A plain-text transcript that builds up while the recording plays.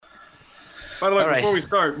By the way, All right. before we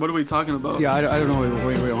start, what are we talking about? Yeah, I don't know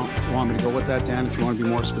where you want me to go with that, Dan. If you want to be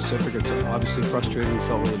more specific, it's obviously frustrating. We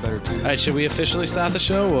felt we were the better team. All right, should we officially start the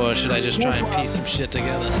show, or should I just try and piece some shit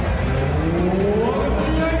together?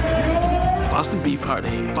 Boston Beat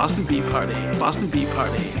Party, Boston Beat Party, Boston Beat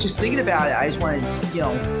Party. Just thinking about it, I just want to,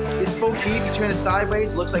 this spoke beef, you turn it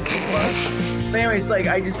sideways, looks like beef buzz. But anyways, like,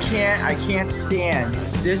 I can't stand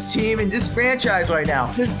this team and this franchise right now.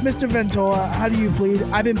 Mr. Ventola, how do you plead?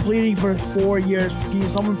 I've been pleading for 4 years. Can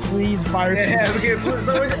someone please fire me? Yeah, okay,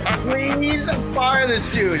 please fire this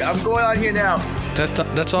dude. I'm going on here now.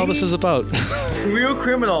 That's all this is about. The real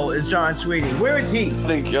criminal is John Sweeney. Where is he?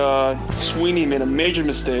 I think Sweeney made a major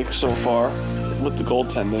mistake so far with the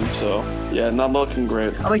goaltending, so yeah, not looking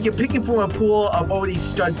great. I'm like, you're picking from a pool of all these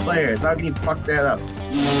stud players. How can you fuck that up?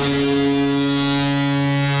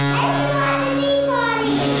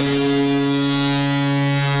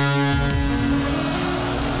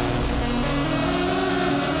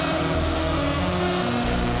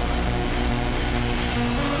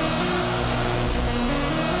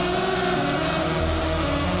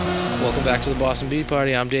 Welcome back to the Boston Beat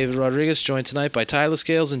Party. I'm David Rodriguez, joined tonight by Tyler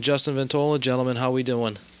Scales and Justin Ventola. Gentlemen, how we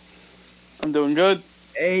doing? I'm doing good.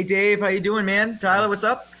 Hey, Dave, how you doing, man? Tyler, what's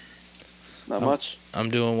up? Not much. I'm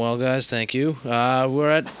doing well, guys. Thank you.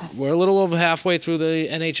 We're a little over halfway through the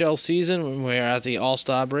NHL season. We're at the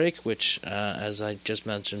All-Star break, which, as I just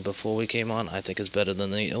mentioned before we came on, I think is better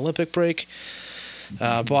than the Olympic break.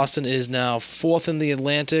 Boston is now fourth in the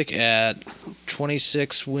Atlantic at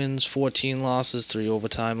 26 wins, 14 losses, 3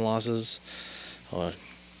 overtime losses. How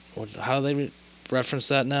do they reference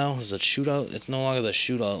that now? Is it shootout? It's no longer the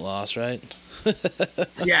shootout loss, right?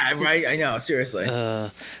 Yeah, right. I know. Seriously.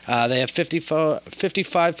 They have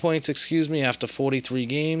 55 points, after 43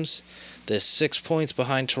 games. They're 6 points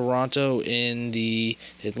behind Toronto in the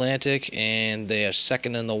Atlantic, and they are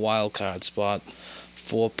second in the wild card spot,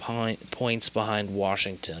 4 points behind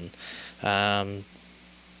Washington. A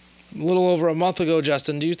little over a month ago,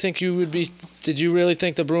 Justin, did you really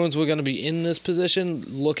think the Bruins were going to be in this position,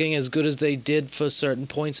 looking as good as they did for certain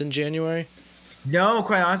points in January? No,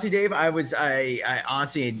 quite honestly, Dave, I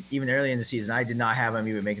honestly, even early in the season, I did not have them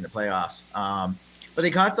even making the playoffs. But they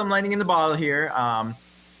caught some lightning in the bottle here.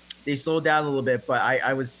 They slowed down a little bit, but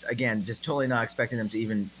I was, again, just totally not expecting them to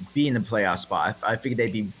even be in the playoff spot. I figured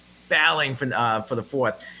they'd be battling for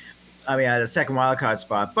the the second wild card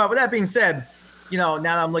spot. But with that being said, now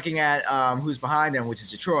that I'm looking at who's behind them, which is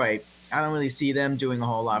Detroit, I don't really see them doing a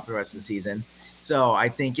whole lot for the rest of the season. So I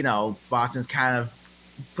think, Boston's kind of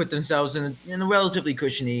put themselves in a relatively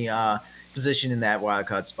cushiony position in that wild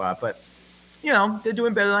card spot. But, they're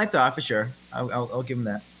doing better than I thought, for sure. I'll give them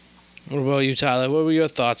that. What about you, Tyler? What were your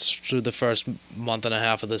thoughts through the first month and a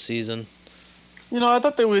half of the season? I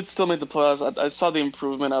thought they would still make the playoffs. I saw the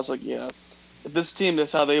improvement. I was like, yeah, if this team,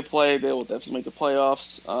 that's how they play, they will definitely make the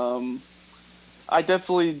playoffs. I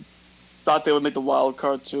definitely thought they would make the wild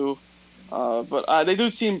card too, but they do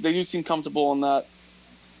seem comfortable in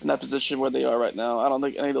that position where they are right now. I don't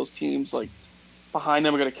think any of those teams like behind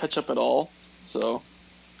them are going to catch up at all. So,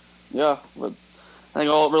 yeah, but I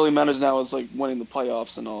think all it really matters now is like winning the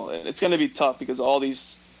playoffs and all. It's going to be tough because all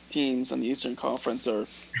these teams in the Eastern Conference are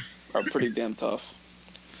pretty damn tough.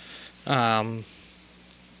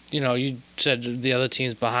 You said the other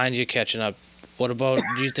teams behind you catching up. What about,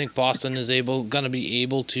 do you think Boston is going to be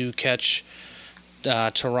able to catch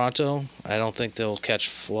Toronto? I don't think they'll catch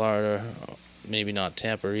Florida, maybe not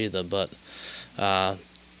Tampa either, but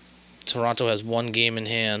Toronto has one game in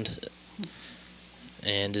hand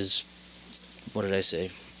and is, what did I say,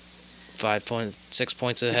 6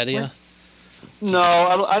 points ahead of you?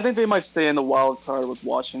 No, I think they might stay in the wild card with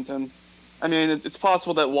Washington. I mean, it's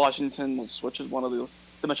possible that Washington will switch as one of the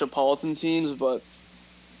Metropolitan teams, but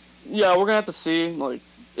yeah, we're gonna have to see. Like,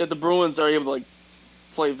 if the Bruins are able to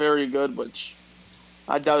play very good, which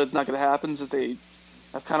I doubt it's not gonna happen, since they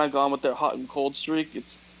have kind of gone with their hot and cold streak.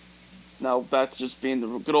 It's now back to just being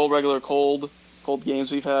the good old regular cold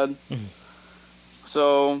games we've had. Mm-hmm.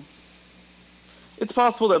 So it's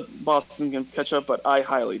possible that Boston can catch up, but I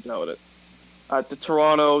highly doubt it. The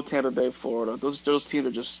Toronto, Tampa Bay, Florida, those teams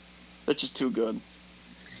they're just too good.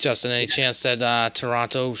 Justin, any chance that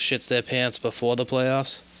Toronto shits their pants before the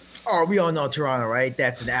playoffs? Oh, we all know Toronto, right?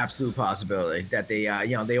 That's an absolute possibility that they,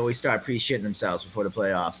 they always start pre-shitting themselves before the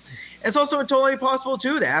playoffs. And it's also totally possible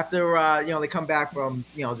too that after, they come back from,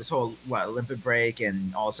 this whole Olympic break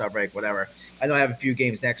and All-Star break, whatever. I know I have a few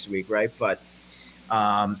games next week, right? But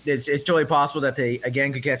it's totally possible that they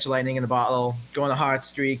again could catch lightning in the bottle, go on a hot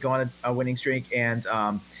streak, go on a winning streak, and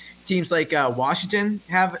teams like Washington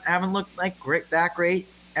haven't looked like that great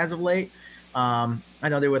as of late. I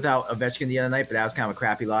know they were without Ovechkin the other night, but that was kind of a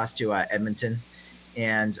crappy loss to Edmonton.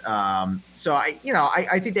 And so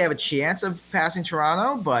I think they have a chance of passing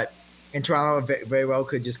Toronto, and Toronto very well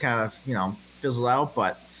could just kind of fizzle out.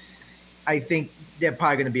 But I think they're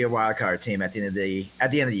probably going to be a wild card team at the end of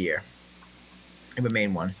the year, and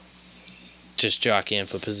remain one. Just jockeying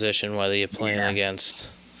for position, whether you're playing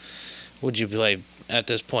against. Would you play at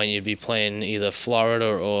this point? You'd be playing either Florida,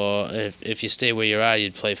 or if you stay where you're at,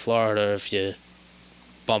 you'd play Florida. If you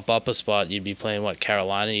bump up a spot, you'd be playing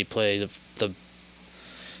Carolina. You play the.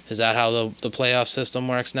 Is that how the playoff system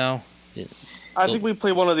works now? I think we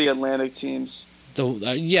play one of the Atlantic teams.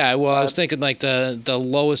 I was thinking like the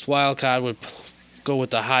lowest wild card would go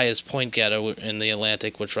with the highest point getter in the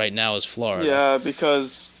Atlantic, which right now is Florida. Yeah,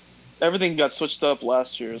 because everything got switched up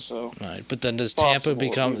last year. So. Right, but then does Tampa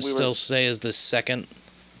stay as the second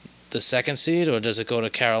seed, or does it go to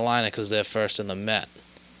Carolina because they're first in the Met?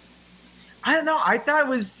 I don't know. I thought it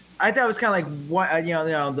was kind of like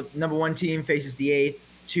the number one team faces the 8th,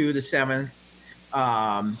 2 the 7th.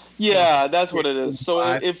 Yeah, that's what it is. So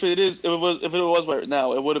if it was right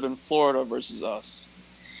now, it would have been Florida versus us.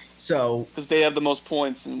 So because they have the most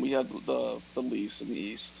points and we have the least in the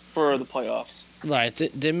East for the playoffs. Right,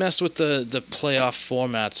 they messed with the playoff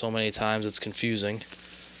format so many times it's confusing.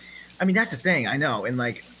 I mean, that's the thing. I know, and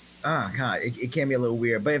oh god, it can be a little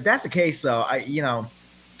weird. But if that's the case, though,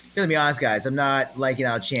 gonna be honest, guys, I'm not liking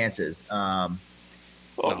our chances. Not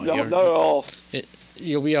at all.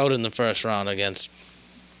 You'll be out in the first round against.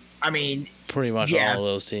 I mean, pretty much all of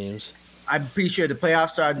those teams. I'm pretty sure the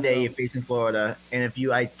playoffs start today. You're facing Florida, and if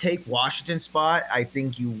you take Washington's spot, I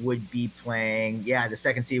think you would be playing. Yeah, the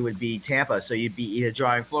second seed would be Tampa, so you'd be either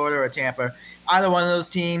drawing Florida or Tampa. Either one of those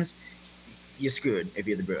teams, you're screwed. If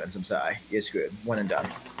you're the Bruins, I'm sorry, you're screwed. One and done.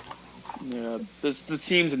 Yeah, the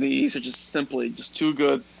teams in the East are just simply too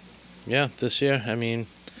good. Yeah, this year, I mean,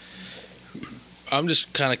 I'm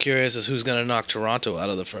just kind of curious as who's going to knock Toronto out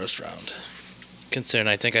of the first round. Considering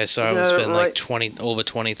I think I saw it's been over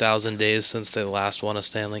 20,000 days since they last won a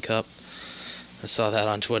Stanley Cup. I saw that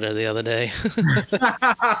on Twitter the other day.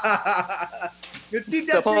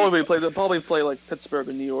 They'll probably play like Pittsburgh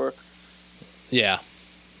or New York. Yeah,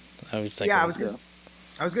 I was thinking. Yeah,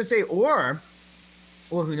 I was gonna say, or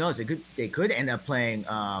who knows? They could end up playing.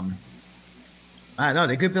 I don't know.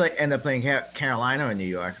 They could end up playing Carolina or New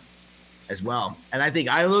York as well. And I think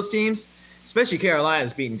either of those teams, especially Carolina,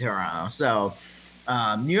 is beating Toronto. So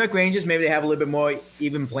New York Rangers, maybe they have a little bit more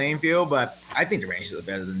even playing field, but I think the Rangers are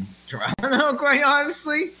better than Toronto, quite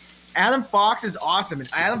honestly. Adam Fox is awesome. And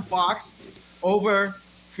Adam Fox over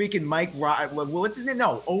freaking Mike what's his name?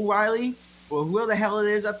 No, O'Reilly, or whoever the hell it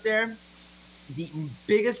is up there. The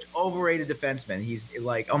biggest overrated defenseman. He's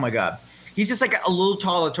like, oh my God. He's just like a little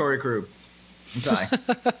taller Torrey Krug. I'm sorry.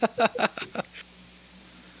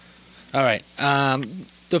 All right.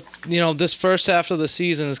 This first half of the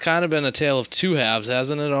season has kind of been a tale of two halves,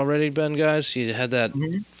 hasn't it already been, guys? You had that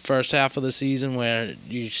first half of the season where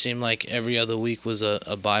you seemed like every other week was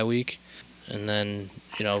a bye week. And then,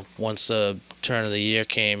 once the turn of the year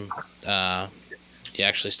came, you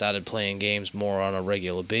actually started playing games more on a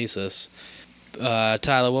regular basis.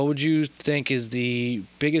 Tyler, what would you think is the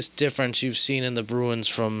biggest difference you've seen in the Bruins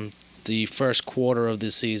from the first quarter of the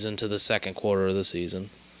season to the second quarter of the season?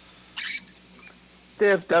 They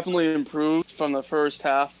have definitely improved from the first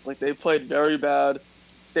half. Like, they played very bad.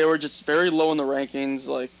 They were just very low in the rankings.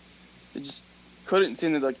 Like, they just couldn't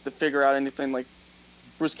seem to figure out anything. Like,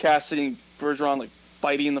 Bruce Cassidy and Bergeron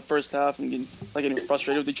fighting in the first half and getting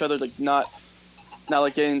frustrated with each other. Like, not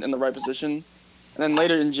getting in the right position. And then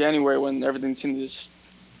later in January, when everything seemed to just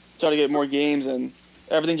start to get more games and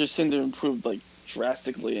everything just seemed to improve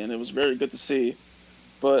drastically, and it was very good to see.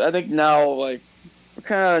 But I think now we're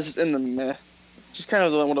kind of just in the meh. Just kind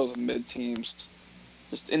of one of those mid teams,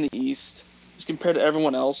 just in the East, just compared to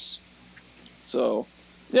everyone else. So,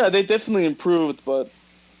 yeah, they definitely improved, but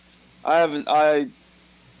they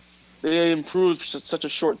improved for such a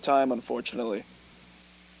short time, unfortunately.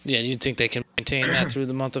 Yeah, you think they can maintain that through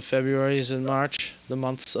the months of February and March?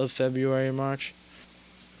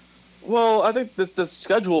 Well, I think the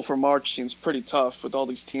schedule for March seems pretty tough with all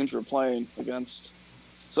these teams we're playing against.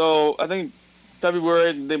 So I think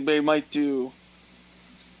February they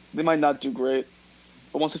might not do great,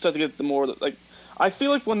 but once they start to get the more I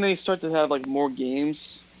feel like when they start to have more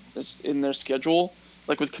games in their schedule,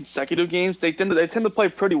 with consecutive games, they tend to play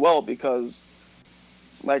pretty well because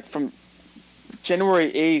from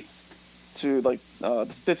January 8th to the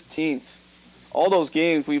 15th, all those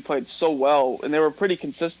games we played so well, and they were pretty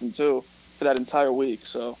consistent too for that entire week.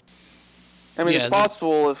 So I mean, it's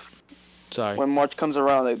possible if Sorry. When March comes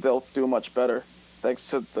around, they'll do much better, thanks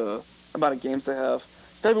to the amount of games they have.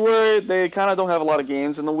 February, they kind of don't have a lot of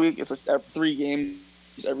games in the week. It's just 3 games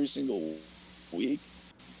every single week.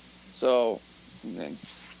 So,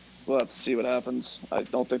 we'll have to see what happens. I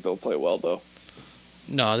don't think they'll play well, though.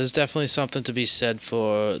 No, there's definitely something to be said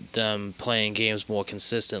for them playing games more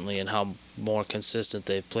consistently and how more consistent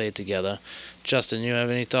they've played together. Justin, you have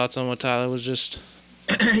any thoughts on what Tyler was just...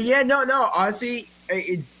 Yeah, no. Honestly,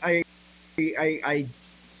 I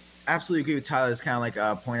absolutely agree with Tyler's kind of like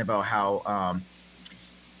a point about how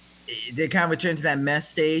they kind of return to that mess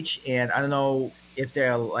stage, and I don't know if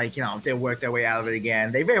they're like, if they work their way out of it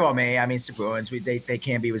again. They very well may. I mean, it's the Bruins. They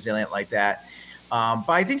can be resilient like that. But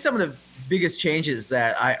I think some of the biggest changes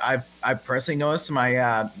that I've personally noticed in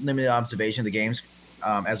my limited observation of the games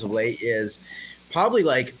as of late is probably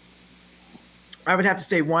like, I would have to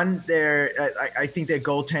say one, I think their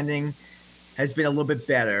goaltending has been a little bit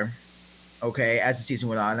better, okay, as the season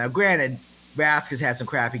went on. Now, granted, Rask has had some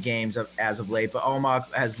crappy games as of late, but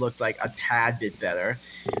Ullmark has looked like a tad bit better.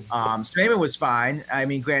 Strayman was fine. I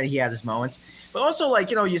mean, granted, he had his moments. But also, like,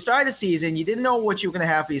 you started the season, you didn't know what you were going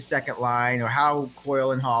to have for your second line or how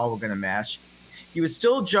Coyle and Hall were going to mesh. You were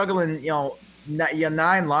still juggling, your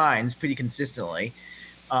 9 lines pretty consistently.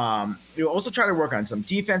 You were also trying to work on some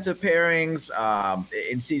defensive pairings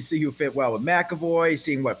and see who fit well with McAvoy,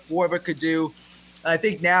 seeing what Forber could do. And I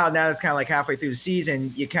think now it's kind of like halfway through the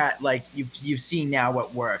season, you can't like you've seen now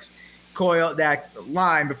what works. Coyle, that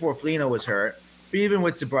line before Foligno was hurt, but even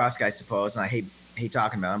with DeBrusk, I suppose, and I hate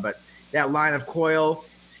talking about him, but that line of Coyle,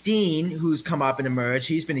 Steen, who's come up and emerged,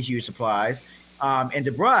 he's been a huge surprise, and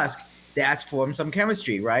DeBrusk, that's formed some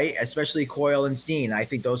chemistry, right? Especially Coyle and Steen. I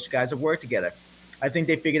think those guys have worked together. I think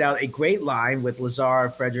they figured out a great line with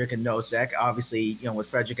Lazar, Frederick, and Nosek. Obviously, with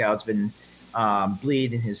Frederick out, it's been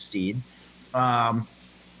bleed in his steed. And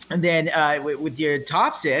then with your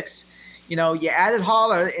top 6, you added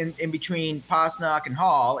Haller in between Pastrnak and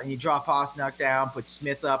Hall, and you drop Pastrnak down, put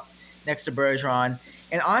Smith up next to Bergeron.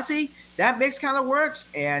 And honestly, that mix kind of works.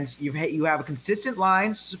 And you have a consistent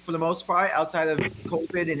lines for the most part outside of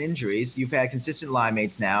COVID and injuries. You've had consistent line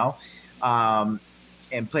mates now.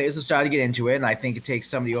 And players have started to get into it, and I think it takes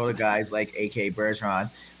some of the older guys like A.K. Bergeron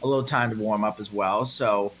a little time to warm up as well.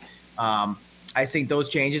 So I think those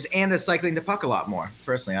changes, and they're cycling the puck a lot more,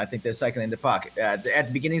 personally. I think they're cycling the puck. At the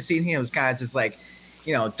beginning of the season, it was kind of just like,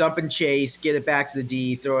 dump and chase, get it back to the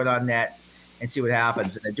D, throw it on net, and see what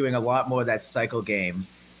happens. And they're doing a lot more of that cycle game.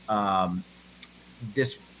 I've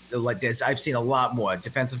seen a lot more.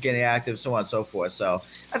 Defensive getting active, so on and so forth. So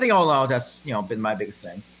I think all in all, that's, been my biggest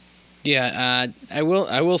thing. Yeah, I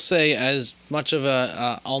will say, as much of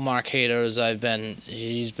a Ullmark hater as I've been,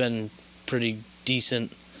 he's been pretty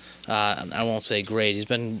decent. I won't say great. He's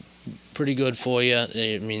been pretty good for you.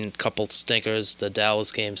 I mean, a couple stinkers. The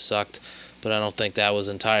Dallas game sucked, but I don't think that was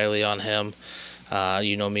entirely on him.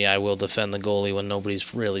 You know me, I will defend the goalie when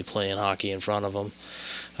nobody's really playing hockey in front of him.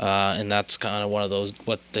 And that's kind of one of those,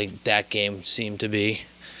 that game seemed to be.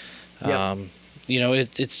 Yep.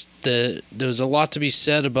 There's a lot to be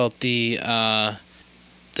said about the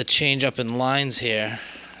change up in lines here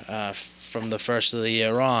from the first of the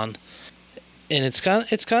year on, and it's kind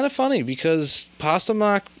of funny because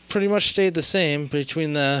Pastrnak pretty much stayed the same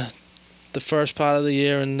between the first part of the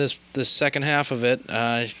year and the second half of it.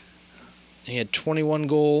 He had 21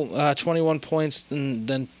 points and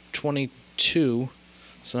then 22,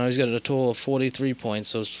 so now he's got a total of 43 points.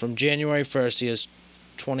 So from January 1st, he has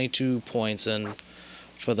 22 points, and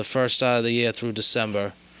for the first start of the year through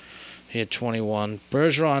December, he had 21.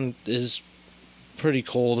 Bergeron is pretty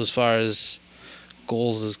cold as far as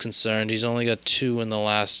goals is concerned. He's only got 2 in the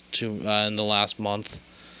last month.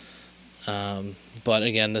 But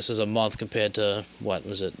again, this is a month compared to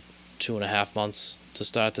 2.5 months to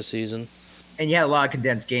start the season. And you had a lot of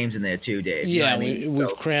condensed games in there too, Dave. Yeah,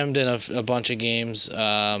 we've crammed in a bunch of games.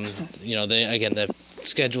 The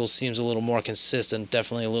schedule seems a little more consistent,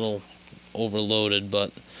 definitely a little overloaded,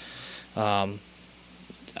 but I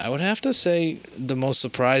would have to say the most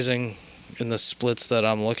surprising in the splits that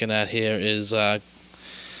I'm looking at here is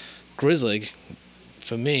Grizzly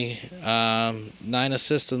for me. 9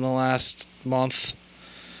 assists in the last month.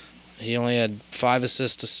 He only had 5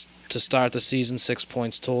 assists to start the season, 6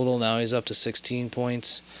 points total. Now he's up to 16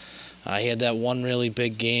 points. He had that one really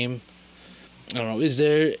big game. I don't know, is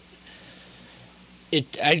there...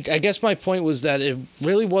 I guess my point was that it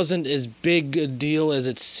really wasn't as big a deal as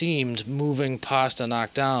it seemed moving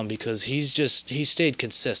Pastrnak down, because he stayed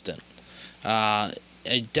consistent. I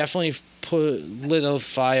definitely lit a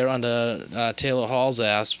fire under Taylor Hall's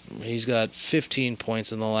ass. He's got 15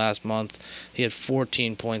 points in the last month. He had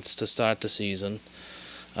 14 points to start the season.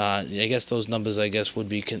 I guess those numbers, would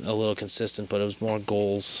be a little consistent, but it was more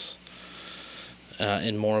goals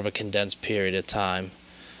in more of a condensed period of time.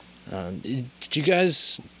 Did you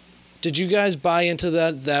guys buy into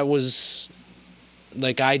that? That was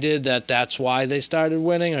like I did. That's why they started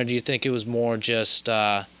winning, or do you think it was more just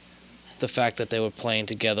the fact that they were playing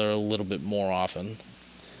together a little bit more often?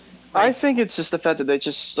 I think it's just the fact that they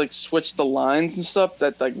just like switched the lines and stuff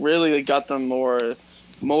that like really got them more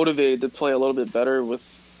motivated to play a little bit better with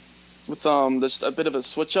just a bit of a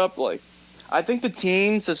switch up. Like I think the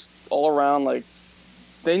teams just all around, like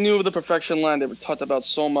they knew the perfection line they were talked about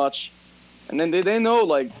so much, and then they know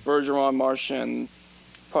like Bergeron, Marchand,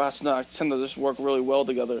 Pastrnak tend to just work really well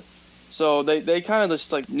together. So they kind of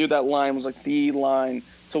just like knew that line was like the line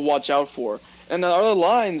to watch out for. And the other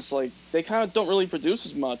lines, like they kind of don't really produce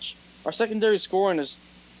as much. Our secondary scoring is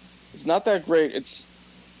not that great. It's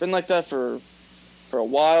been like that for a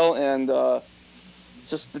while, and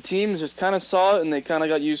just the teams just kind of saw it and they kind of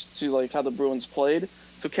got used to like how the Bruins played.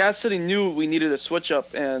 So Cass City knew we needed a switch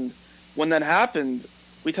up, and when that happened,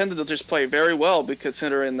 we tended to just play very well, because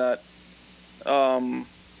considering that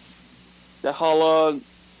that Hall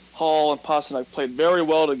and Pastrnak played very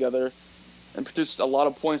well together and produced a lot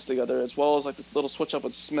of points together, as well as like this little switch up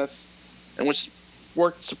with Smith, and which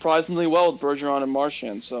worked surprisingly well with Bergeron and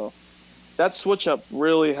Marchand. So that switch up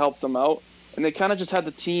really helped them out, and they kind of just had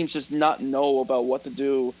the teams just not know about what to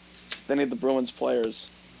do with any of the Bruins players.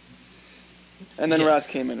 And then Rask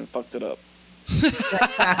came in and fucked it up.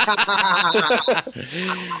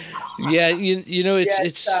 Yeah, you know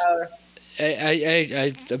it's.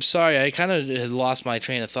 I'm sorry. I kind of had lost my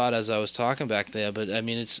train of thought as I was talking back there, but I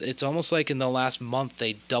mean it's almost like in the last month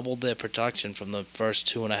they doubled their production from the first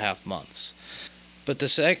 2.5 months. But the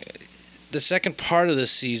second part of the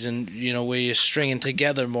season, where you're stringing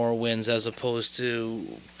together more wins as opposed to,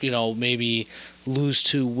 maybe lose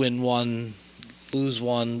 2, win 1, lose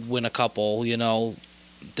 1, win a couple.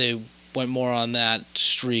 They went more on that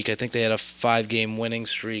streak. I think they had a 5-game winning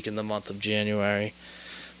streak in the month of January,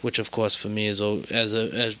 which of course for me is as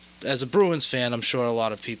a Bruins fan, I'm sure a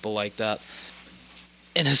lot of people like that.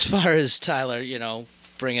 And as far as Tyler,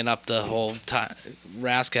 bringing up the whole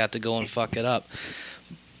Rask had to go and fuck it up,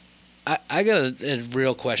 I got a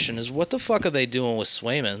real question: is what the fuck are they doing with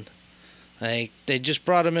Swayman? Like they just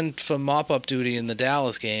brought him in for mop-up duty in the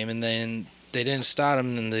Dallas game, and then they didn't start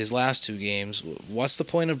him in these last 2 games. What's the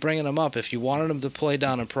point of bringing him up if you wanted him to play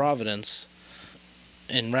down in Providence,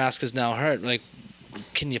 and Rask is now hurt? Like,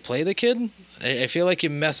 can you play the kid? I feel like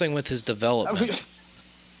you're messing with his development.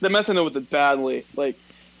 They're messing with it badly. Like,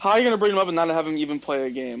 how are you going to bring him up and not have him even play a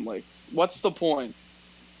game? Like, what's the point?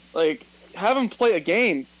 Like, have him play a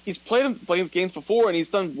game. He's played games before, and he's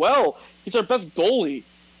done well. He's our best goalie.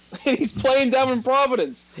 And he's playing down in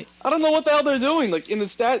Providence. I don't know what the hell they're doing. Like, in the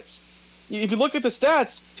stats, if you look at the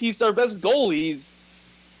stats, he's our best goalie.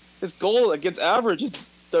 His goal against average is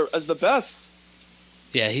the best.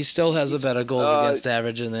 Yeah, he still has a better goals against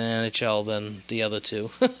average in the NHL than the other 2.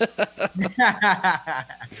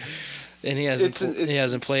 And he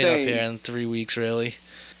hasn't played up here in 3 weeks, really.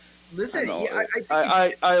 Listen,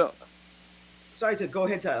 I don't. Sorry to go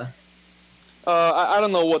ahead, Tyler. I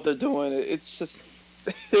don't know what they're doing. It's just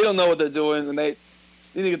they don't know what they're doing, and they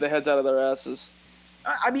need to get their heads out of their asses.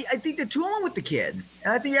 I mean, I think they're tooling with the kid,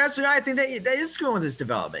 and I think that is screwing with his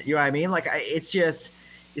development. You know what I mean? Like, it's just.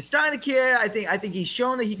 You're starting a kid. I think he's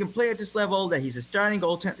shown that he can play at this level, that he's a starting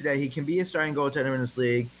goaltender, that he can be a starting goaltender in this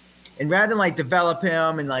league. And rather than like develop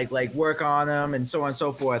him and like work on him and so on and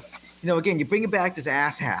so forth, again, you bring back this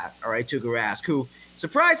asshat, all right, Tuukka Rask, who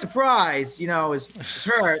surprise, is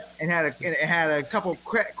hurt and had a couple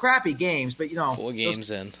crappy games, but 4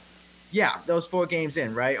 games in. Yeah, those 4 games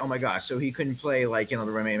in, right? Oh my gosh, so he couldn't play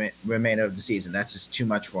the remainder of the season. That's just too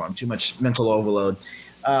much for him, too much mental overload.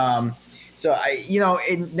 So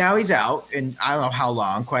and now he's out, and I don't know how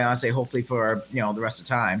long. Quite honestly, hopefully for the rest of the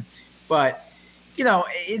time. But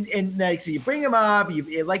and like so you bring him up,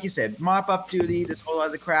 like you said, mop up duty, this whole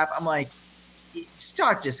other crap. I'm like,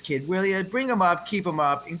 start this kid, will you? Bring him up, keep him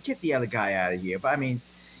up, and get the other guy out of here. But I mean,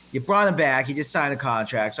 you brought him back. He just signed a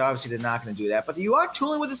contract, so obviously they're not going to do that. But you are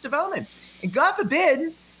tooling with his development, and God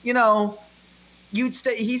forbid, he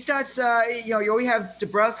starts. You always have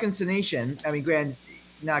DeBrusk and Senyshyn. I mean,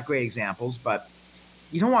 not great examples, but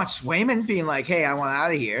you don't want Swayman being like, hey, I want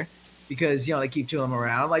out of here because, they keep tooling him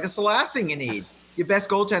around. Like, that's the last thing you need. Your best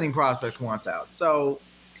goaltending prospect wants out. So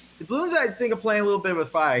the Blues, I think, are playing a little bit with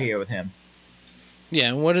fire here with him. Yeah,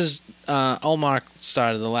 and what is Allmark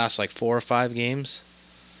started the last like 4 or 5 games?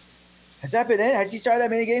 Has that been it? Has he started that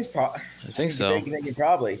many games? I think so.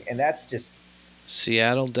 Probably, and that's just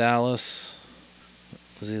Seattle, Dallas.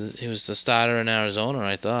 He was the starter in Arizona,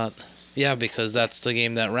 I thought. Yeah, because that's the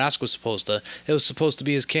game that Rask was supposed to. It was supposed to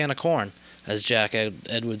be his can of corn, as Jack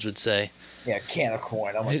Edwards would say. yeah, can of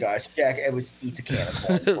corn. Oh my gosh, Jack Edwards eats a can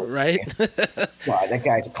of corn. Right? God, that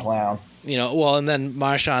guy's a clown. Well, and then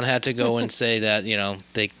Marshawn had to go and say that,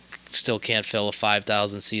 they still can't fill a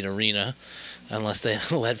 5,000-seat arena unless they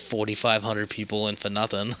let 4,500 people in for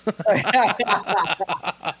nothing.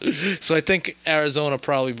 So I think Arizona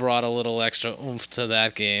probably brought a little extra oomph to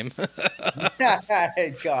that game.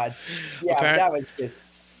 God. Yeah, that was just...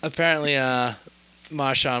 Apparently,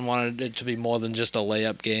 Marshawn wanted it to be more than just a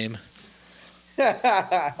layup game.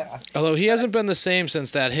 Although he hasn't been the same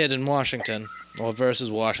since that hit in Washington, or versus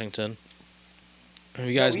Washington. Have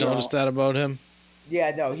you guys noticed that about him?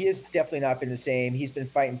 Yeah, no, he has definitely not been the same. He's been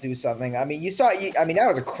fighting through something. I mean, that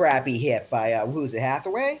was a crappy hit by, who was it,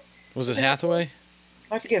 Hathaway? Was it Hathaway?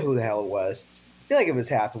 I forget who the hell it was. I feel like it was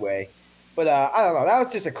Hathaway. But I don't know. That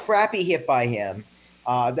was just a crappy hit by him.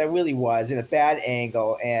 That really was in a bad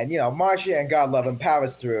angle. And, Marchand, God love him,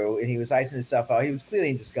 powers through, and he was icing himself out. He was clearly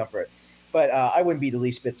in discomfort. But I wouldn't be the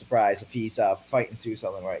least bit surprised if he's fighting through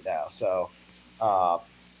something right now. So,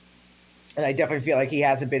 and I definitely feel like he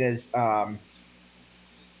hasn't been as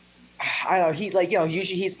I don't know. He's like,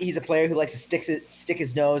 usually he's a player who likes to stick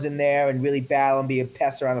his nose in there and really battle and be a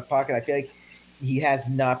pest around the puck. And I feel like he has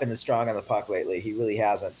not been as strong on the puck lately. He really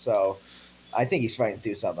hasn't. So I think he's fighting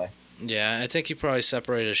through something. Yeah, I think he probably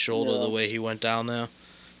separated his shoulder the way he went down there.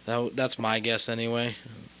 That's my guess anyway.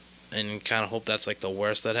 And kind of hope that's like the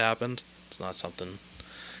worst that happened. It's not something,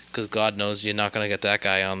 because God knows you're not gonna get that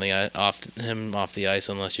guy off the ice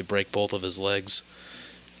unless you break both of his legs.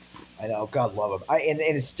 I know, God love him. And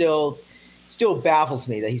it still baffles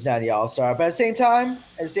me that he's not in the All-Star. But at the same time,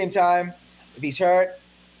 if he's hurt,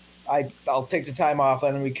 I'll take the time off,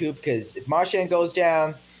 let him recoup, because if Marchand goes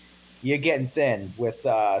down, you're getting thin with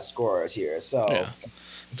scorers here. So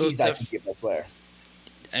he's actually a good player.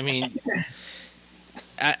 I mean,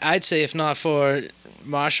 I'd say if not for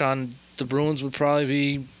Marchand, the Bruins would probably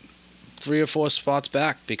be 3 or 4 spots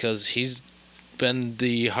back, because he's been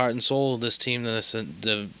the heart and soul of this team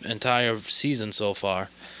the entire season so far.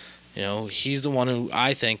 He's the one who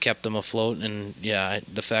I think kept them afloat, and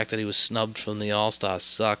the fact that he was snubbed from the All-Stars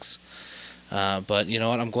sucks. But you know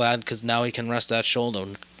what? I'm glad, because now he can rest that shoulder,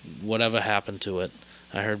 whatever happened to it.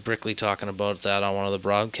 I heard Brickley talking about that on one of the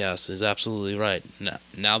broadcasts. He's absolutely right.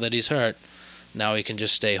 Now that he's hurt, now he can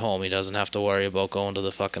just stay home. He doesn't have to worry about going to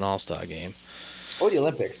the fucking All-Star game. Or the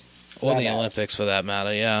Olympics. Or the Olympics, for that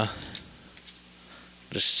matter, yeah.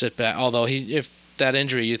 Just sit back. Although, if that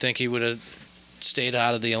injury, you think he would have stayed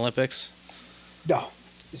out of the Olympics? No.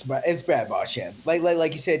 It's bad, Marchand.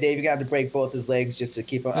 Like you said, Dave, you got to break both his legs just to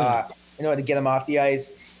keep him, in order to get him off the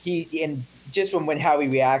ice. And just from how he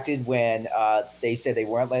reacted when they said they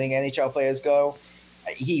weren't letting NHL players go,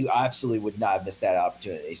 he absolutely would not have missed that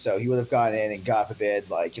opportunity. So he would have gone in, and God forbid,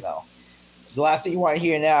 the last thing you want to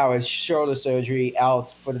hear now is shoulder surgery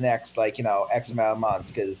out for the next, X amount of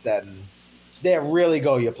months, because then there really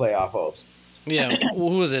go your playoff hopes. Yeah,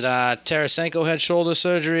 who was it? Tarasenko had shoulder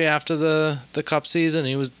surgery after the Cup season.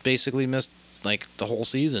 He was basically missed the whole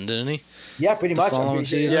season, didn't he? Yeah, pretty much. Following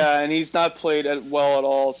season. Yeah, and he's not played well at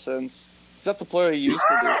all since. Is that the player he used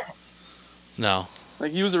to do? No.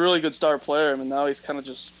 He was a really good star player, and now he's kind of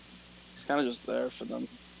just there for them.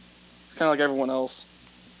 He's kind of like everyone else.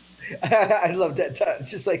 I love that.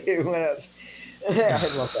 Just like everyone else. I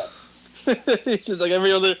love that. He's just like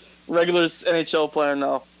every other regular NHL player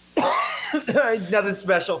now. Nothing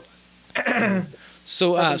special.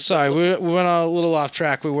 So, sorry, we went a little off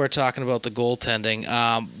track. We were talking about the goaltending.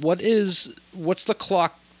 What's the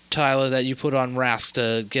clock, Tyler, that you put on Rask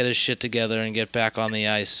to get his shit together and get back on the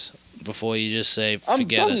ice before you just say,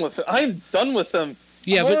 forget it? I'm done with him.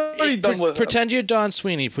 Yeah, I'm already done with him. Pretend you're Don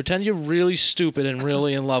Sweeney. Pretend you're really stupid and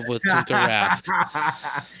really in love with Tuukka Rask.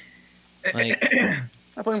 I'd play him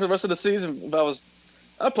for the rest of the season.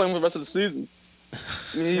 I'd play him for the rest of the season.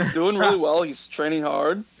 I mean, he's doing really well. He's training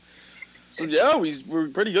hard. So yeah, we're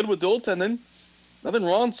pretty good with goaltending. Nothing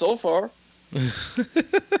wrong so far. I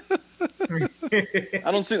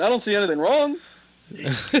don't see anything wrong.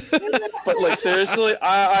 But seriously,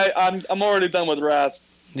 I'm already done with Rask.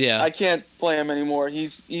 Yeah. I can't play him anymore.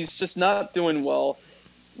 He's just not doing well.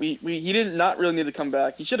 He did not really need to come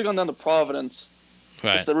back. He should have gone down to Providence.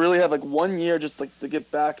 Right. Just to really have 1 year just to get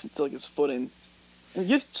back to his footing. And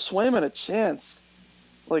give Swayman a chance.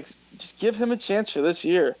 Just give him a chance for this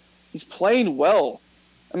year. he's playing well.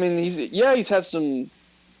 I mean, he's had some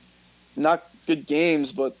not good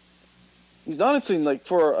games, but he's honestly like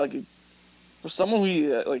for someone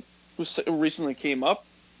who recently came up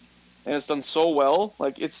and has done so well.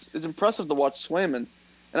 Like it's impressive to watch swim, and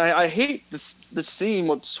I hate this seeing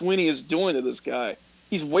what Sweeney is doing to this guy.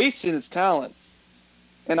 He's wasting his talent,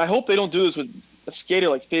 and I hope they don't do this with a skater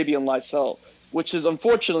like Fabian Lysell, which is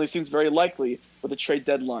unfortunately seems very likely with the trade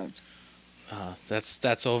deadline.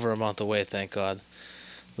 That's over a month away, thank God.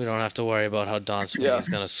 We don't have to worry about how Don Sweeney's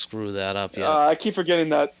going to screw that up yet. I keep forgetting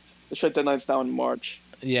that the trade deadline's now in March.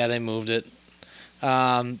 Yeah, they moved it.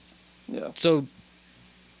 Yeah. So,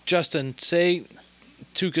 Justin, say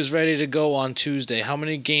Tuukka's ready to go on Tuesday. How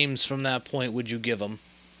many games from that point would you give him?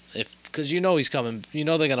 Because you know he's coming. You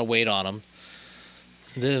know they're going to wait on him.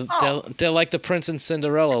 They're like the Prince and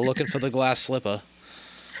Cinderella looking for the glass slipper.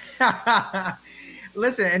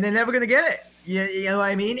 Listen, and they're never going to get it. You know what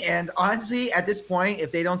I mean? And honestly, at this point,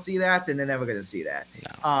 if they don't see that, then they're never going to see that.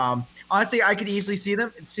 No. Honestly, I could easily see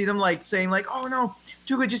them like saying like, "Oh no,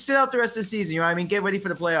 Tuukka, just sit out the rest of the season." You know what I mean? Get ready for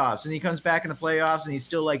the playoffs. And he comes back in the playoffs, and he's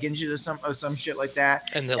still like injured or some shit like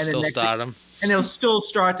that. And they'll still start him. And they'll still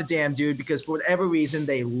start the damn dude because for whatever reason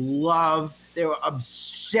they were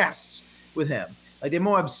obsessed with him. Like they're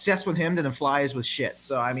more obsessed with him than the Flyers with shit.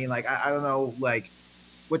 So I mean, like I don't know like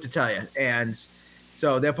what to tell you. And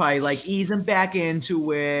so they'll probably like ease him back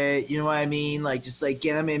into it. You know what I mean? Like just like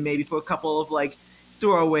get him in maybe for a couple of like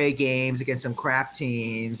throwaway games against some crap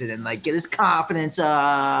teams, and then like get his confidence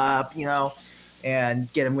up, you know,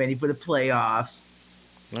 and get him ready for the playoffs.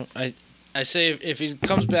 No, I say if he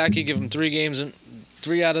comes back, you give him 3 games and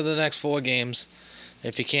 3 out of the next 4 games.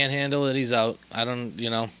 If he can't handle it, he's out. I don't, you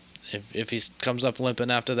know, if he comes up limping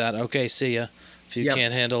after that, okay, see ya. If you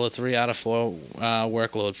can't handle a 3 out of 4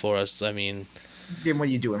 workload for us, I mean, then what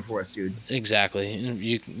are you doing for us, dude? Exactly.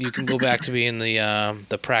 You can go back to being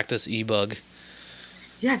the practice e-bug.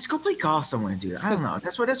 Yeah, just go play golf somewhere, dude. I don't know.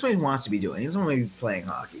 That's what he wants to be doing. He doesn't want to be playing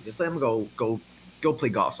hockey. Just let him go play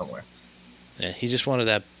golf somewhere. Yeah, he just wanted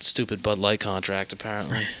that stupid Bud Light contract,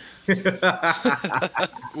 apparently.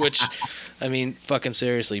 Which, I mean, fucking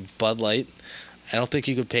seriously, Bud Light. I don't think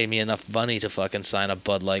you could pay me enough money to fucking sign a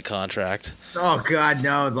Bud Light contract. Oh God,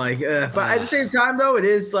 no! Like, but at the same time, though, it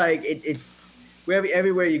is like it's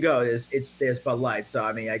everywhere you go. There's Bud Light. So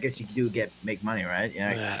I mean, I guess you do make money, right?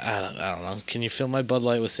 Yeah. I don't know. Can you fill my Bud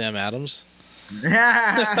Light with Sam Adams?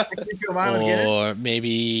 Or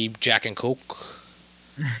maybe Jack and Coke.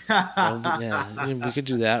 Yeah, we could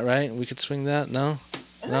do that, right? We could swing that. No,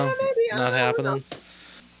 maybe. Not happening.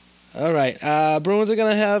 All right, Bruins are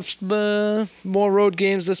gonna have more road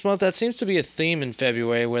games this month. That seems to be a theme in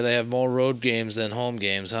February, where they have more road games than home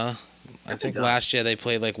games, huh? I think last year they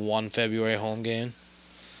played like 1 February home game.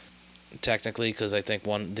 Technically, because I think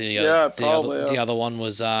the other one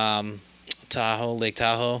was Tahoe, Lake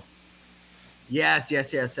Tahoe. Yes,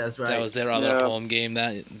 that's right. That was their other home game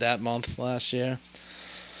that month last year.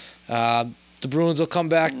 The Bruins will come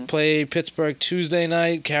back, play Pittsburgh Tuesday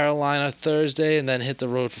night, Carolina Thursday, and then hit the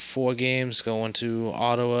road for 4 games, going to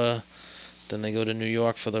Ottawa. Then they go to New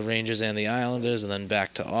York for the Rangers and the Islanders, and then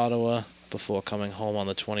back to Ottawa before coming home on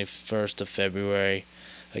the 21st of February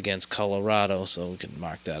against Colorado. So we can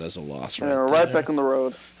mark that as a loss right back on the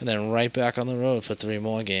road. And then right back on the road for 3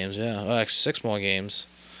 more games, yeah. Well, actually 6 more games.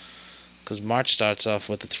 Because March starts off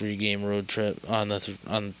with a 3-game road trip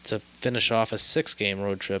to finish off a 6-game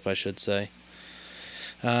road trip, I should say.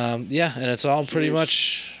 Yeah, and it's all pretty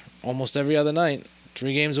much almost every other night.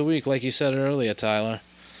 3 games a week, like you said earlier, Tyler.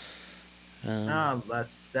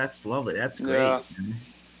 That's lovely. That's great.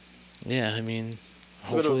 Yeah, I mean, Bit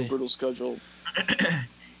hopefully. of a brutal schedule.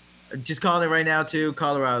 Just calling it right now, too.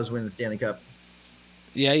 Colorado's winning the Stanley Cup.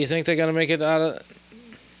 Yeah, you think they're going to make it out of...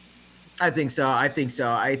 I think so. I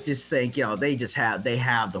just think, they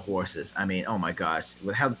have the horses. I mean, oh my gosh.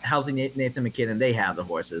 With healthy Nathan McKinnon, they have the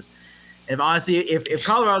horses. And honestly, if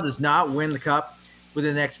Colorado does not win the Cup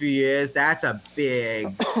within the next few years, that's a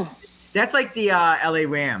big... That's like the LA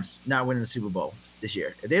Rams not winning the Super Bowl this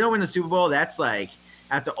year. If they don't win the Super Bowl, that's like,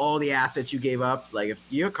 after all the assets you gave up, like if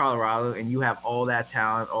you're Colorado and you have all that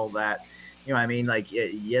talent, all that, you know what I mean? Like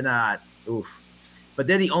you're not, oof. But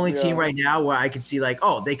they're the only team right now where I could see like,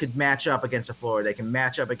 oh, they could match up against a Florida. They can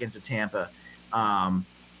match up against a Tampa,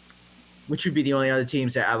 which would be the only other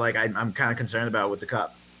teams that I'm kind of concerned about with the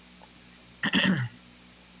Cup.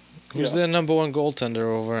 Who's their number 1 goaltender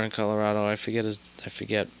over in Colorado? I forget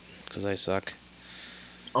because I suck.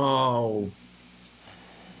 Oh.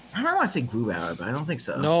 I don't want to say Grubauer, but I don't think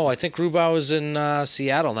so. No, I think Grubauer's in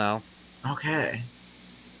Seattle now. Okay.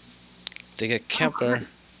 They get Kemper.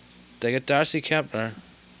 They get Darcy Kemper.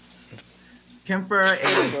 Kemper, and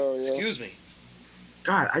So, yeah. Excuse me.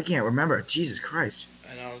 God, I can't remember. Jesus Christ.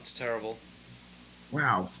 I know it's terrible.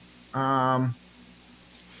 Wow. I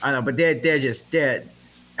don't know, but they're just dead.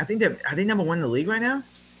 I think are they number one in the league right now?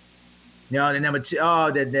 No, they're number two. Oh,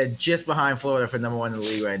 they're just behind Florida for number one in the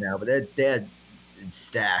league right now, but they're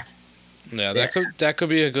stacked. Yeah, that could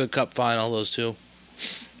be a good Cup final. Those two,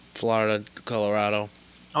 Florida, Colorado.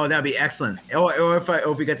 Oh, that'd be excellent. Or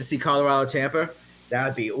if we got to see Colorado Tampa, that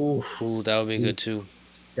would be oof. Ooh, that would be good too.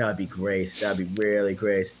 That would be great. That would be really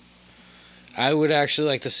great. I would actually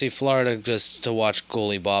like to see Florida just to watch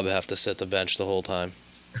goalie Bob have to sit the bench the whole time.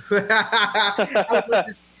 I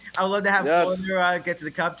would love to have Yeah. Florida get to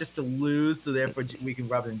the Cup just to lose, so therefore we can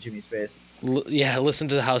rub it in Jimmy's face. Yeah, listen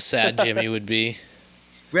to how sad Jimmy would be.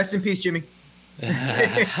 Rest in peace, Jimmy.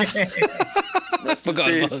 I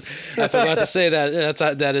forgot to say that.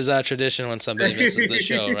 That is our tradition when somebody misses the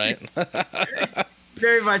show, right?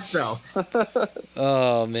 Very much so.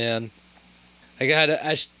 Oh man,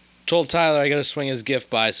 I told Tyler I got to swing his gift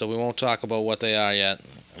by, so we won't talk about what they are yet.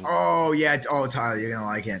 Oh yeah. Oh Tyler, you're gonna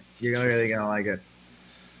like it. You're really gonna like it.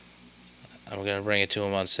 I'm gonna bring it to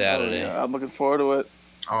him on Saturday. Oh, yeah, I'm looking forward to it.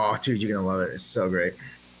 Oh dude, you're gonna love it. It's so great.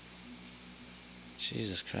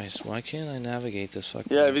 Jesus Christ, why can't I navigate this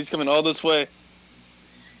fucking? Yeah, if he's coming all this way.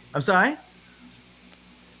 I'm sorry.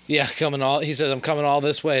 Yeah, he says I'm coming all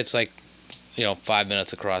this way. It's like, 5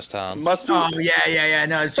 minutes across town, Must be. Oh yeah.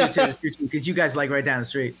 No, it's true too. It's true too. Because you guys like right down the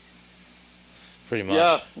street. pretty much.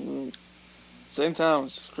 Yeah. Same town.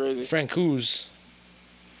 It's crazy. Francouz.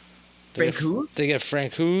 Francouz? They get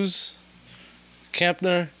Francouz,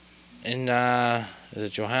 Kempner, and is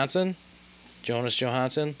it Johansson? Jonas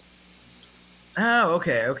Johansson. Oh,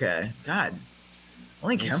 okay. God,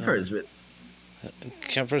 only Kemper is with.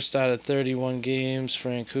 Kemper started 31 games,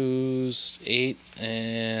 Francouz 8,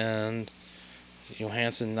 and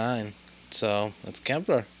Johansson 9. So that's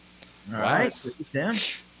Kemper. All Wow. right, good for him.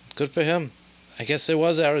 Good for him. I guess it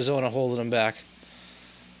was Arizona holding him back.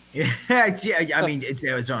 Yeah, I mean it's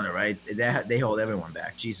Arizona, right? They hold everyone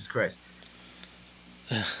back. Jesus Christ.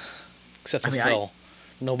 Except for I mean, Phil.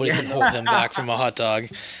 Nobody can hold him back from a hot dog.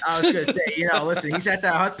 I was gonna say, listen, he's at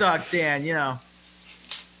that hot dog stand,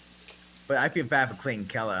 But I feel bad for Clayton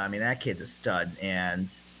Keller. I mean, that kid's a stud,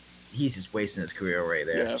 and he's just wasting his career right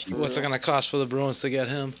there. Yeah, Jeez. What's it going to cost for the Bruins to get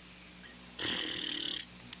him?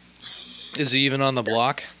 Is he even on the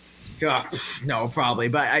block? God, no, probably.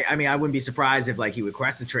 But I mean, I wouldn't be surprised if he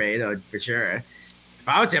requests a trade, for sure. If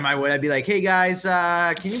I was him, I would. I'd be like, hey guys,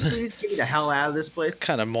 can you please get me the hell out of this place?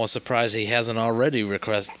 Kind of more surprised he hasn't already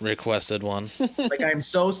requested one. I'm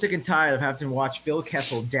so sick and tired of having to watch Phil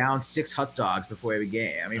Kessel down 6 hot dogs before every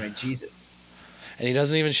game. I mean, Jesus. And he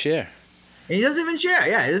doesn't even share. And he doesn't even share.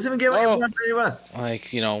 Yeah, he doesn't even give one for any of us. Like,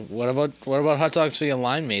 what about hot dogs for your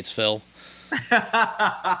line mates, Phil?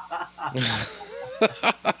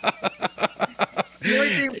 The only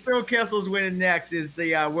thing Phil Kessel's winning next is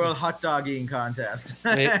the World Hot Dog Eating Contest.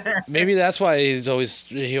 Maybe that's why he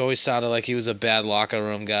always sounded like he was a bad locker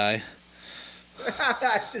room guy.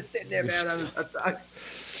 Just sitting there, man, on his hot dogs.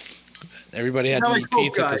 Everybody had to eat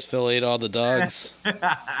pizza because Phil ate all the dogs.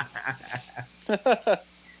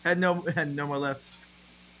 had no more left.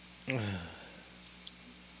 But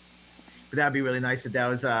that'd be really nice if that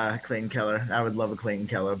was Clayton Keller. I would love a Clayton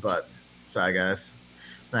Keller, but sorry guys,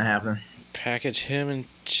 it's not happening. Package him and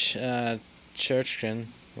Churchkin.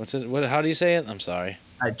 What's it? How do you say it? I'm sorry.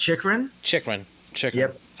 Chikrin? Chikrin.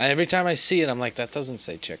 Yep. Every time I see it, I'm like, that doesn't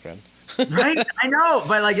say Chikrin. Right? I know,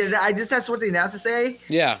 but that's what the announcers say.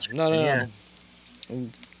 Yeah. No. Yeah. Oh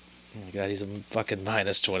my God, he's a fucking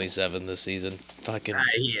minus 27 this season. Fucking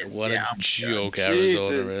He is, what yeah. a joke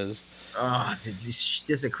Arizona Jesus. is. Oh, this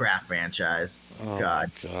is a crap franchise. Oh God.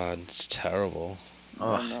 my God, it's terrible.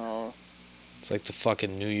 Oh, No. It's like the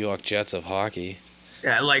fucking New York Jets of hockey.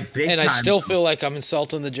 yeah, big And time. I still feel like I'm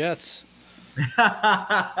insulting the Jets. And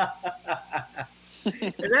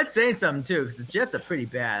that's saying something too, because the Jets are pretty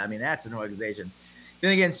bad. I mean, that's an organization.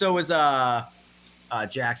 Then again, so was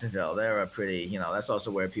Jacksonville. They're a pretty, that's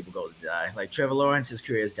also where people go to die. Like Trevor Lawrence, his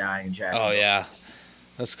career is dying in Jacksonville. Oh yeah,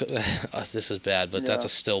 this is bad, but that's Yeah. a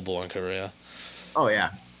stillborn career. Oh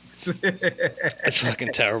yeah. It's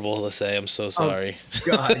fucking terrible to say. I'm so sorry.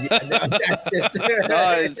 God, yeah, no, that's just,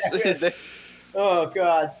 oh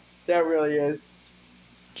God, that really is.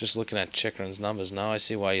 Just looking at Chikrin's numbers now, I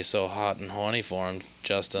see why you're so hot and horny for him,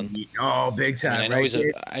 Justin. Oh, big time. I know right,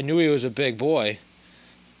 Dave? I knew he was a big boy.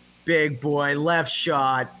 Big boy, left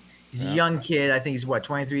shot. He's Yeah. a young kid. I think he's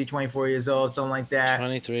 23, 24 years old, something like that.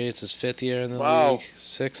 23. It's his 5th year in the Wow. league.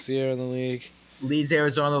 6th year in the league. Leads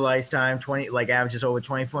Arizona lifetime. Averages over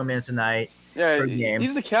 24 minutes a night. Yeah, Per game.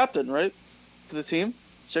 he's the captain, right? to the team,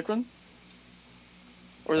 Chikrin?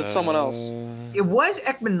 Or is it someone else? It was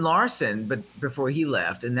Ekman Larson, but before he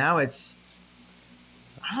left, and now it's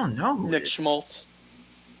I don't know. Who Nick it Schmaltz.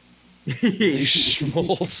 You is.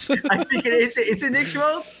 Schmaltz. I think it is. Is it Nick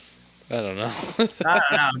Schmaltz? I don't know. I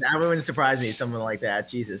don't know. That wouldn't surprise me. Someone like that.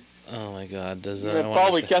 Jesus. Oh my God! Does Yeah, I wonder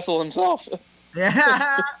probably if the- Kessel himself.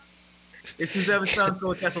 Yeah. It seems to have a son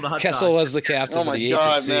called Kessel the Hot Kessel Dog. was the captain Oh of my the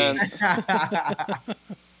god, APC.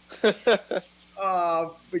 man.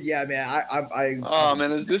 But yeah, man. I Oh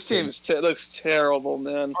man, this team looks terrible,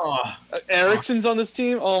 man. Oh, Ericsson's on this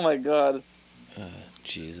team. Oh my god.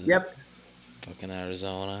 Jesus. yep. Fucking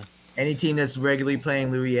Arizona. Any team that's regularly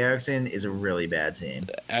playing Louis Erickson is a really bad team.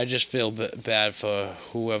 I just feel bad for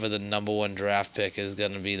whoever the number 1 draft pick is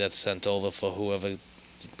going to be that's sent over for whoever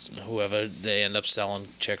they end up selling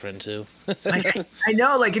Chikrin to. I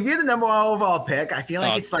know, like if you're the number 1 overall pick, I feel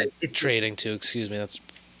like it's like it's trading to. Excuse me. That's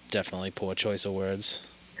definitely poor choice of words.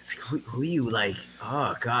 It's like who you like?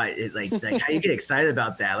 Oh god, like how you get excited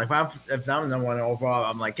about that? Like if I'm the number 1 overall,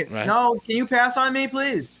 I'm like, Right. no, can you pass on me,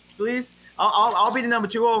 please? I'll be the number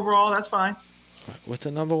 2 overall. That's fine. With the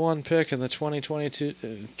number 1 pick in the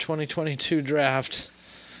 2022 draft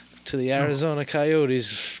to the Arizona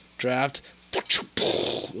Coyotes draft. You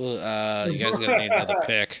guys are gonna need another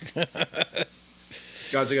pick. Guys,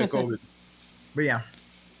 I got COVID. But yeah,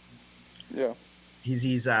 Yeah.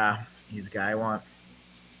 he's a guy I want.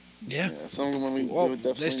 Yeah. Yeah, someone we Well, would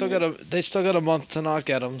definitely they still got a month to not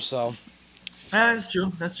get him. So. That's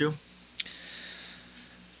true. That's true.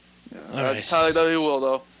 All right. Tyler W. will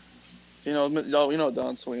though. So, you know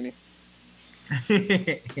Don Sweeney.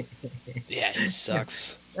 Yeah, he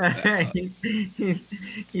sucks.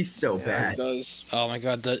 He's so He bad. does. Oh my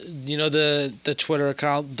God! The Twitter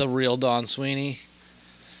account, the real Don Sweeney.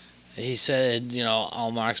 He said,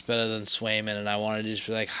 Allmark's better than Swayman, and I wanted to just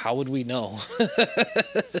be like, how would we know?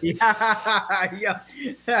 Yeah.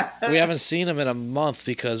 We haven't seen him in a month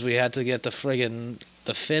because we had to get the Finn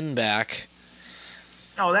back.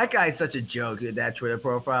 Oh, that guy's such a joke, dude, that Twitter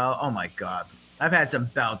profile. Oh my god. I've had some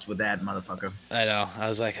bouts with that motherfucker. I know. I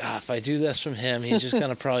was like, if I do this from him, he's just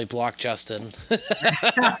gonna probably block Justin,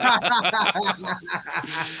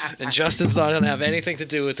 and Justin's not gonna have anything to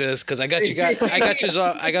do with this because I got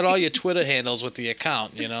all your Twitter handles with the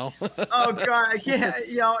account. Oh god, I can't.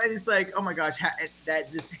 And it's like, oh my gosh,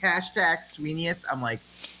 this hashtag Sweeneyus. I'm like,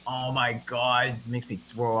 oh my god, it makes me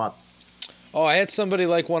throw up. Oh, I had somebody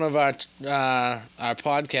like one of our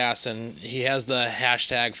podcasts, and he has the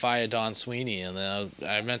hashtag Fire Don Sweeney, and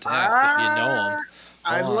I meant to ask if you know him.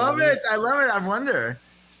 I Hold on, love let me- it. I love it. I wonder.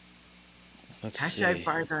 Let's Hashtag see.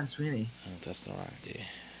 fire Don Sweeney. Oh, that's the wrong idea.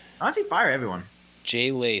 Honestly, fire everyone.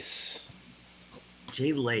 Jay Lace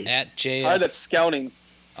Jay Lace. at Probably that's scouting.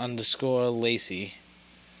 JF_Lacey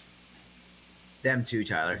Them too,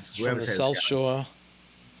 Tyler. from Whoever the says South that. Shore.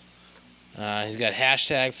 He's got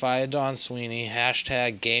hashtag Fire Don Sweeney,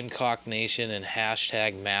 hashtag Gamecock Nation, and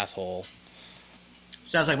hashtag Masshole.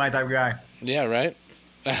 Sounds like my type of guy. Yeah, right.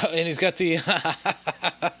 And he's got the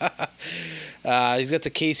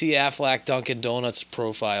Casey Affleck Dunkin' Donuts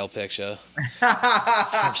profile picture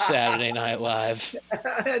from Saturday Night Live.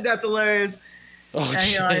 That's hilarious. Oh, Hang on,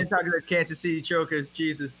 shit. I'm talking about Kansas City Chokers.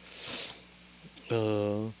 Jesus.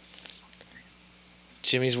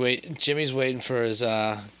 Jimmy's waiting for his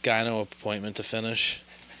gyno appointment to finish.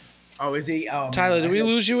 Oh, is he? Oh, Tyler, man. did we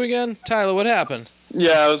lose you again? Tyler, what happened?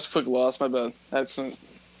 Yeah, it was a quick loss. My bad. Accident.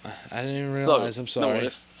 I didn't even It's all realize. good. I'm No sorry.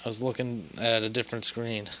 worries. I was looking at a different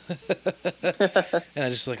screen. And I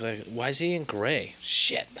just looked like, why is he in gray?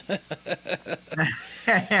 Shit.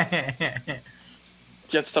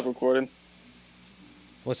 Jet stop recording.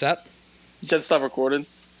 What's that? Jet stop recording.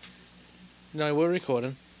 No, we're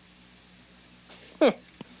recording.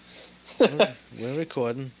 We're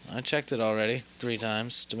recording. I checked it already 3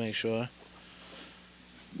 times to make sure.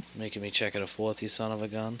 Making me check it a 4th, you son of a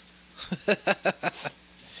gun.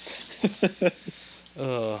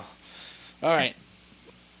 Oh. All right.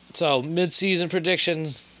 So, mid-season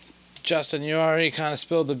predictions. Justin, you already kind of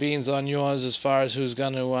spilled the beans on yours as far as who's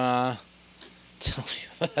going to tell you.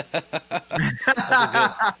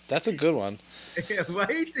 That's a good one.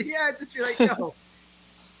 Right? Yeah, just be like, no.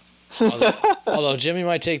 Although Jimmy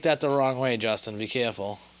might take that the wrong way, Justin. Be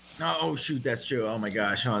careful. Oh, shoot, that's true. Oh, my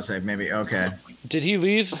gosh. Hold on a sec. Maybe. Okay. Did he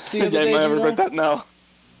leave the Yeah, other I day? might do have you know? regret that now.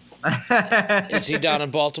 Is he down in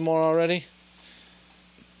Baltimore already?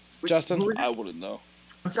 Justin? Who was it? I wouldn't know.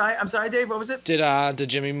 I'm sorry, Dave. What was it? Did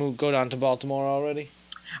Jimmy go down to Baltimore already?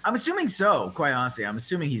 I'm assuming so, quite honestly. I'm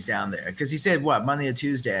assuming he's down there because he said, what, Monday or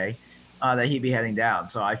Tuesday that he'd be heading down.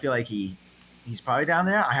 So I feel like he's probably down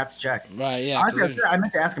there. I have to check. Right, yeah. Honestly, I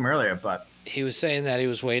meant to ask him earlier, but he was saying that he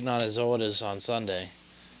was waiting on his orders on Sunday.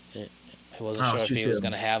 He wasn't sure if he was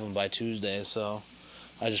going to have them by Tuesday, so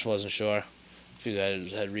I just wasn't sure if you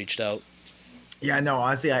guys had reached out. Yeah, no,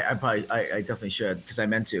 honestly, I definitely should because I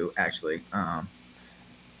meant to actually.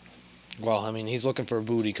 Well, I mean, he's looking for a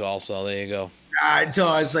booty call, so there you go. So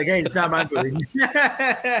I was like, hey, it's not my booty.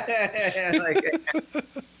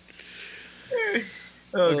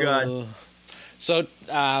 Oh God. So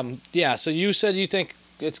you said you think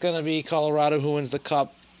it's going to be Colorado who wins the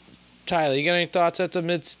Cup. Tyler, you got any thoughts at the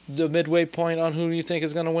midway point on who you think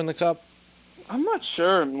is going to win the Cup? I'm not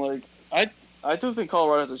sure. Like, I do think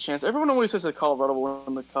Colorado has a chance. Everyone always says that Colorado will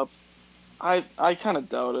win the Cup. I kind of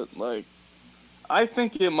doubt it. Like, I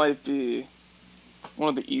think it might be one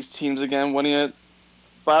of the East teams again winning it.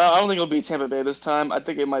 But I don't think it'll be Tampa Bay this time. I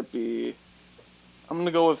think it might be... I'm going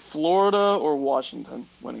to go with Florida or Washington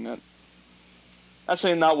winning it.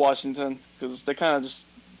 Actually, not Washington, because they're kind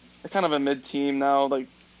of a mid-team now. Like,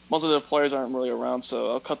 most of their players aren't really around,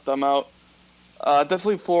 so I'll cut them out.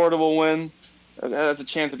 Definitely Florida will win. It has a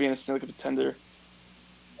chance of being a Stanley Cup contender.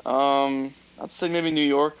 I'd say maybe New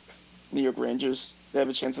York Rangers. They have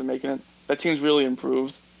a chance of making it. That team's really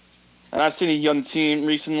improved. And I've seen a young team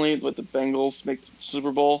recently with the Bengals make the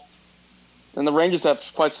Super Bowl. And the Rangers have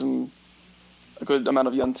a good amount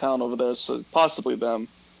of young talent over there, so possibly them.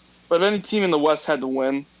 But if any team in the West had to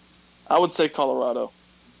win, I would say Colorado.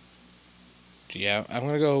 Yeah, I'm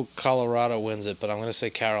going to go Colorado wins it, but I'm going to say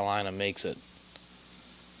Carolina makes it.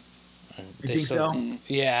 You think so?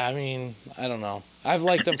 Yeah, I mean, I don't know. I've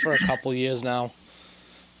liked them for a couple years now.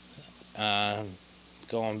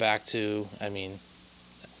 Going back to, I mean,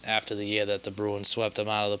 after the year that the Bruins swept them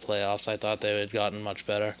out of the playoffs, I thought they had gotten much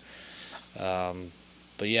better.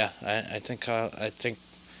 But yeah, I think I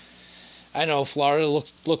know Florida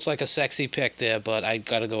looks like a sexy pick there, but I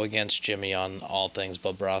got to go against Jimmy on all things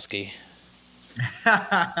Bobrovsky.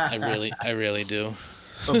 I really do.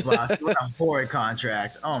 Bobrovsky, what a horrid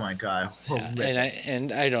contract! Oh my God. Yeah,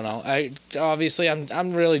 and I don't know.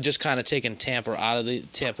 I'm really just kind of taking Tampa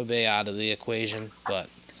Bay out of the equation, but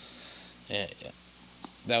yeah,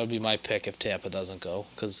 that would be my pick if Tampa doesn't go,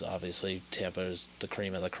 because obviously Tampa is the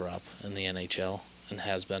cream of the crop in the NHL and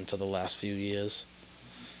has been for the last few years.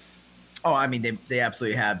 Oh, I mean, they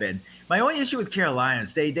absolutely have been. My only issue with Carolina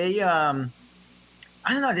is they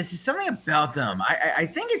I don't know. This is something about them. I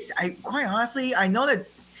think it's. Quite honestly, I know that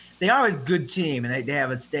they are a good team and they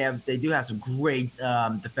do have some great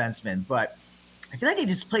defensemen, but I feel like they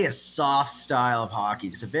just play a soft style of hockey.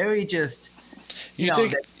 Just a very just. You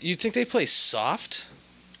think they play soft?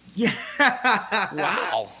 Yeah.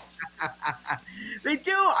 Wow. They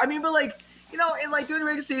do. I mean, but like. And like during the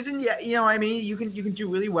regular season, yeah, I mean, you can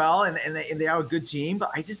do really well, and they are a good team,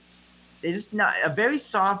 but they're just not a very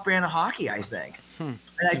soft brand of hockey, I think. And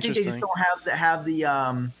I think they just don't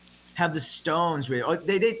have the stones really, or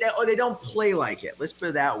they don't play like it. Let's put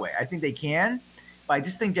it that way. I think they can, but I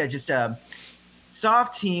just think they're just a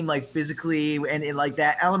soft team, like physically, and like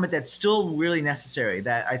that element that's still really necessary.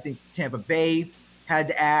 That I think Tampa Bay had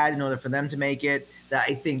to add in order for them to make it. That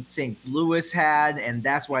I think St. Louis had, and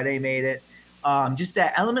that's why they made it. Just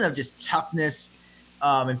that element of just toughness,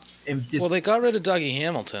 and just. Well, they got rid of Dougie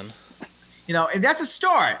Hamilton. And that's a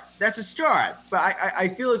start. That's a start. But I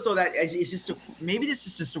feel as though that it's just maybe this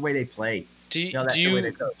is just the way they play. Do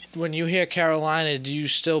you when you hear Carolina, do you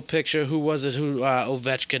still picture who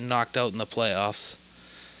Ovechkin knocked out in the playoffs?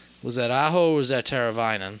 Was that Aho or was that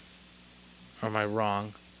Teravainen? Or am I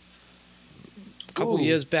wrong? A couple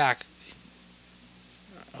years back,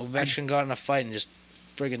 Ovechkin got in a fight and just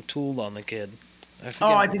friggin' tooled on the kid. I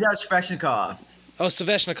think that was Svechnikov. Oh,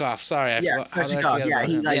 Svechnikov. Sorry, Svechnikov.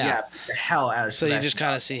 Yeah, the hell out of So Svechnikov. you just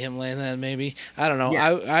kind of see him laying there, maybe. I don't know.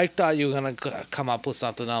 Yeah. I thought you were gonna come up with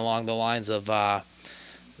something along the lines of Rob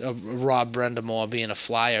Brendamore being a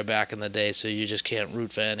Flyer back in the day, so you just can't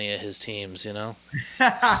root for any of his teams, I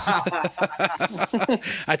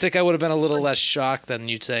think I would have been a little less shocked than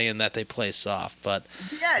you saying that they play soft, but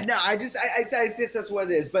yeah, no, I guess that's what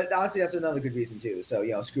it is. But honestly, that's another good reason too. So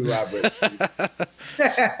screw Robert.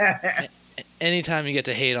 Anytime you get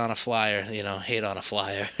to hate on a Flyer, hate on a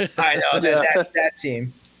Flyer. I know that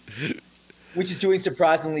team, which is doing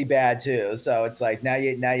surprisingly bad too. So it's like now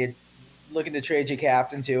you're looking to trade your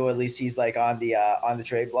captain too. At least he's like on the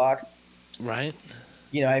trade block, right?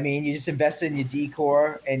 You know what I mean? You just invest in your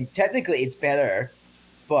decor, and technically it's better,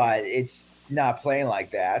 but it's not playing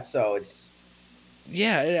like that. So it's.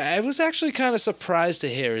 Yeah, I was actually kind of surprised to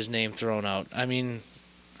hear his name thrown out. I mean,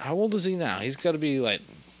 how old is he now? He's got to be like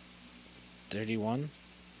 31.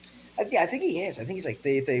 Yeah, I think he is. I think he's like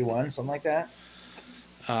 31, something like that.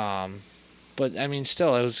 But I mean,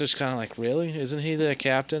 still, it was just kind of like, really? Isn't he the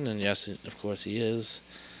captain? And yes, of course he is.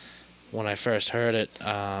 When I first heard it,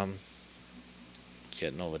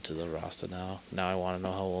 getting over to the roster now. Now I want to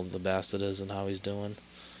know how old the bastard is and how he's doing.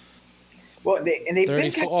 Well, they've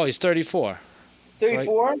 34. Oh, he's 34.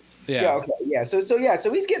 34. Yeah. Okay. Yeah. So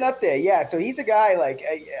he's getting up there. Yeah. So he's a guy like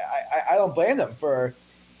I don't blame him for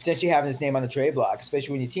potentially having his name on the trade block,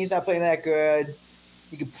 especially when your team's not playing that good.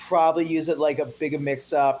 You could probably use it like a bigger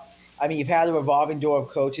mix-up. I mean, you've had a revolving door of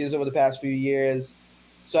coaches over the past few years.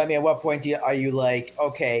 So, I mean, at what point are you like,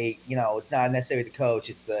 okay, it's not necessarily the coach.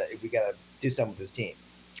 It's we got to do something with this team.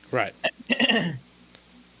 Right. I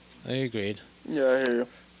agreed. Yeah, I hear you.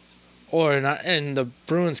 Or in the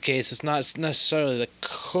Bruins case, it's not necessarily the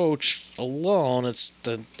coach alone. It's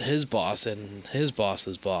his boss and his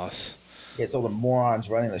boss's boss. Yeah, it's all the morons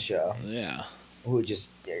running the show. Yeah. Who are just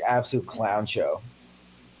absolute clown show.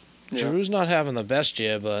 Yeah. Drew's not having the best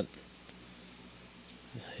year, but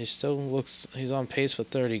he still he's on pace for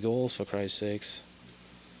 30 goals, for Christ's sakes.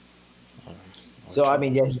 So, I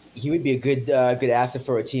mean, yeah, he would be a good asset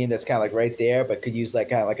for a team that's kind of like right there, but could use like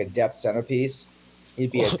kind of like a depth centerpiece.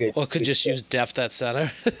 He'd be a good. Or could just use depth at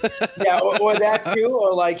center. Yeah, or that too,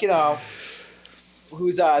 or like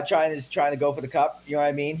who's trying to go for the cup. You know what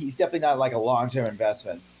I mean? He's definitely not like a long-term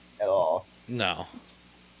investment at all. No.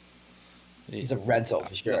 He's a rental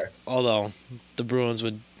for sure. Although the Bruins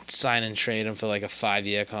would sign and trade him for like a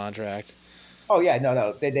 5-year contract. Oh yeah,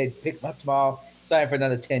 no, they'd pick him up tomorrow, sign him for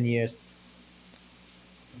another 10 years.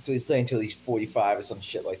 Until he's playing until he's 45 or some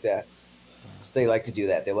shit like that. So they like to do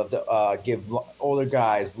that. They love to give older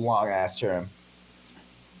guys long-ass term.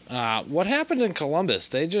 What happened in Columbus?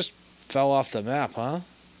 They just fell off the map, huh?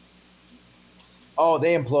 Oh,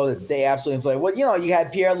 they imploded. They absolutely imploded. Well, you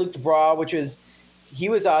had Pierre-Luc Dubois, he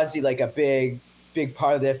was honestly like a big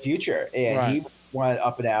part of their future, and right. He went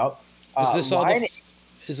up and out. Is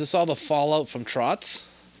this all the fallout from Trotz?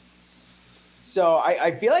 So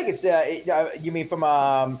I feel like it's you mean from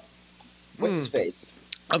what's his face?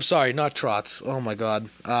 I'm sorry, not Trotz. Oh my God,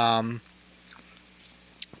 the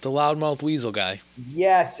loudmouth weasel guy.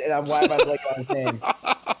 Yes, and why am I blanking on his name?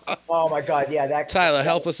 Oh my God, yeah, that Tyler,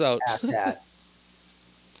 help us out. That.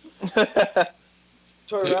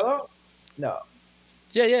 Tortorella? No.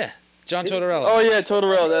 Yeah, John Tortorella. Oh yeah,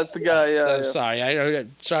 Tortorella. That's the guy. Yeah. I'm sorry.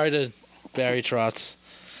 Sorry to Barry Trotz.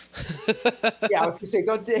 Yeah, I was gonna say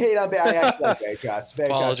don't hate on Barry. I actually like Barry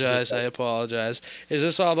Trotz. I apologize. Is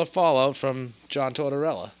this all the fallout from John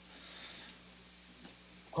Tortorella?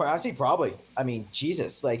 Quite honestly, probably. I mean,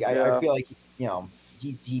 Jesus, like I feel like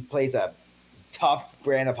he plays a tough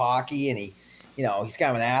brand of hockey, and he's kind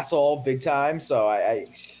of an asshole, big time. So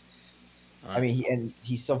I mean,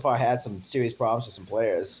 he's so far had some serious problems with some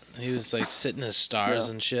players. He was like sitting his stars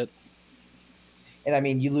and shit. And I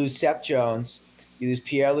mean, you lose Seth Jones, you lose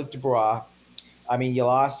Pierre-Luc Dubois. I mean, you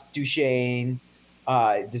lost Duchesne,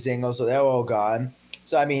 Dzingel, so they're all gone.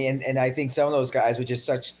 So I mean, and I think some of those guys were just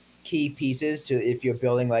such key pieces to if you're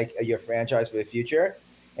building like your franchise for the future.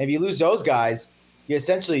 And if you lose those guys, you're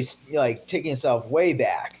essentially like taking yourself way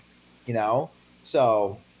back,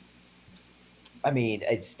 So, I mean,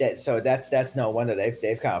 that's no wonder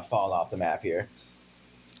they've kind of fallen off the map here.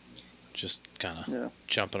 Just kind of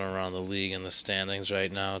jumping around the league in the standings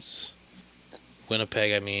right now. It's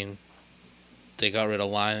Winnipeg. I mean, they got rid of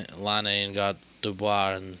Laine and got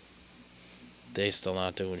Dubois, and they still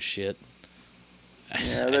not doing shit.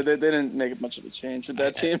 Yeah, they didn't make much of a change with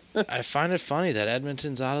that team. I find it funny that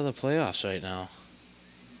Edmonton's out of the playoffs right now.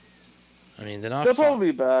 I mean, they'll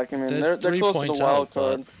probably be back. I mean, they're 3 close points to the wild out,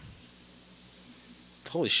 card.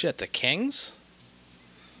 Holy shit, the Kings?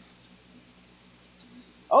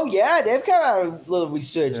 Oh yeah, they've kind of a little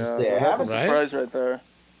resurgence there. That's a surprise right there.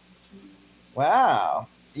 Wow.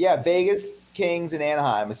 Yeah, Vegas, Kings, and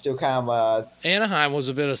Anaheim is still kind of. Anaheim was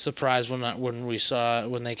a bit of a surprise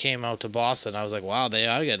when they came out to Boston. I was like, wow, they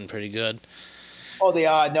are getting pretty good. Oh, they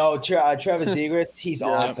are. No, Trevor Zegras, he's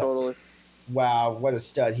awesome. Totally. Wow, what a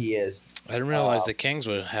stud he is. I didn't realize the Kings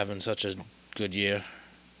were having such a good year.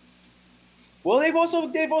 Well, they've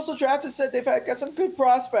also drafted. They've got some good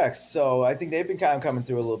prospects, so I think they've been kind of coming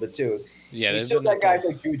through a little bit too. Yeah, they've still got guys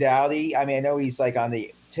like Drew Doughty. I mean, I know he's like on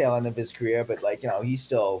the tail end of his career, but like he's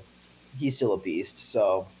still a beast.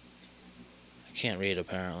 So I can't read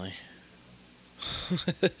apparently.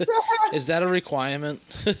 Is that a requirement?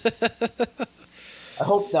 I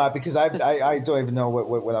hope not, because I don't even know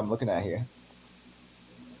what I'm looking at here.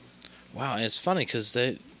 Wow, it's funny because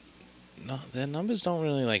their numbers don't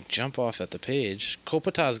really like jump off at the page.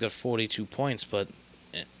 Kopitar's got 42 points, but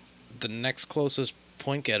the next closest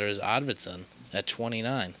point getter is Arvidsson at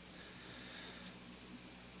 29.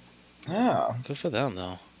 Oh, Good for them,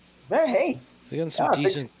 though. hey. They're getting some Yeah, I think-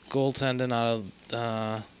 decent goaltending out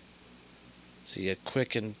of. See, a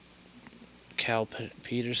Quick and Cal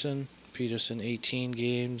Peterson. Peterson, 18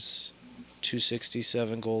 games,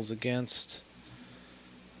 267 goals against.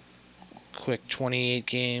 Quick, 28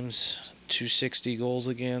 games, 260 goals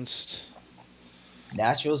against.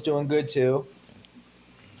 Nashville's doing good too.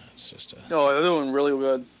 That's just a. No, they're doing really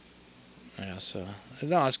good. Yeah, so.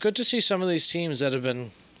 No, it's good to see some of these teams that have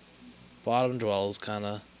been bottom dwellers kind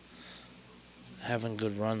of having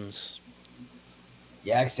good runs.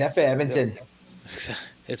 Yeah, except for Edmonton.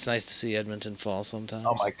 It's nice to see Edmonton fall sometimes.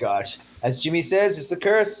 Oh my gosh. As Jimmy says, it's the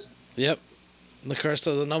curse. Yep. The curse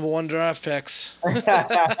of the number 1 draft picks.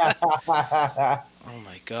 I Oh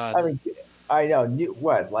my God. mean, I know.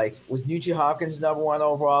 Was Nugent Hopkins number 1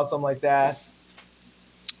 overall, something like that?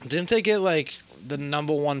 Didn't they get like the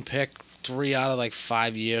number 1 pick 3 out of like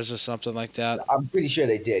 5 years or something like that? I'm pretty sure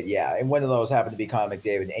they did, yeah. And one of those happened to be Connor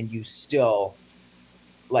McDavid, and you still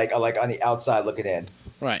are on the outside looking in.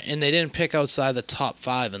 Right, and they didn't pick outside the top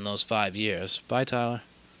 5 in those 5 years. Bye, Tyler.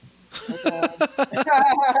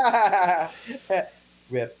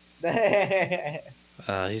 Rip.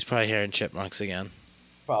 He's probably hearing Chipmunks again.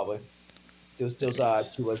 Probably. Those two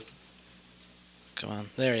was. Come on,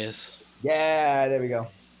 there he is. Yeah, there we go.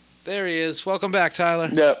 There he is. Welcome back, Tyler.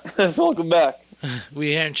 Yep. Welcome back.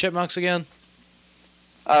 We hearing Chipmunks again?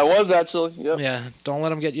 I was actually. Yep. Yeah, don't let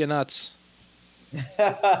them get you nuts.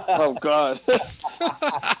 Oh God.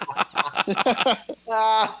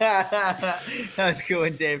 That's cool,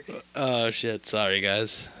 Dave. Oh shit! Sorry,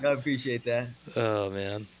 guys. I appreciate that. Oh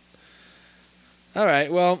man. All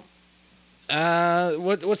right. Well,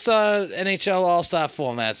 what's the NHL All-Star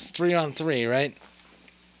formats? 3-on-3, right?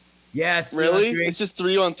 Yes. Really? 3-on-3. It's just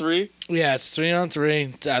 3-on-3. Yeah, it's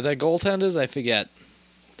 3-on-3. Are there goaltenders? I forget.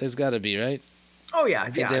 There's got to be, right? Oh yeah,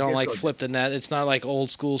 yeah. They don't there's like no- flip the net. It's not like old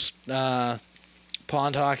school pond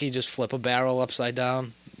hockey. Just flip a barrel upside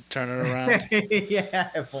down, turn it around. Yeah,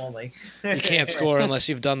 if only. You can't score unless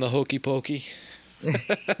you've done the hokey pokey.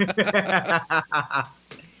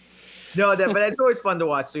 No, but it's always fun to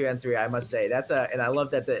watch 3-on-3. I must say and I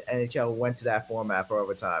love that the NHL went to that format for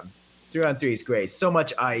overtime. 3-on-3 is great. So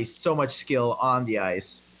much ice, so much skill on the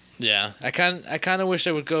ice. Yeah, I kind of wish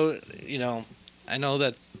I would go. You know, I know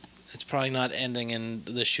that it's probably not ending in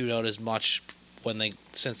the shootout as much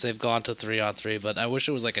since they've gone to 3-on-3, but I wish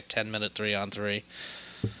it was like a 10-minute 3-on-3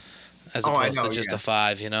 as Oh, I opposed to know, just yeah. a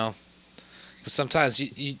 5. You know, 'cause sometimes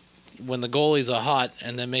you when the goalies are hot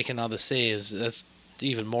and they're making other saves, that's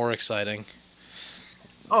even more exciting.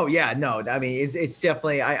 Oh yeah, no, I mean it's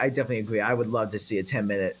definitely. I definitely agree. I would love to see a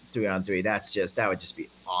 10-minute 3-on-3. That would just be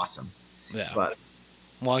awesome. Yeah. But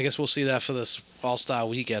Well, I guess we'll see that for this All-Star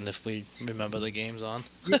weekend if we remember the games on.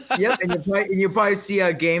 yep, and you probably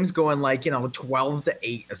see games going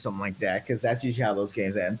 12-8 or something like that, because that's usually how those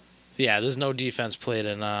games end. Yeah, there's no defense played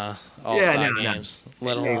in All-Star no. games.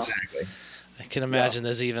 Let alone, Exactly. I can imagine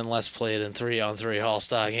there's even less played in 3-on-3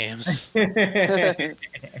 All-Star games.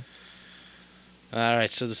 All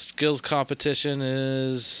right, so the skills competition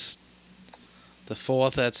is the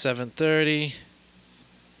 4th at 7:30.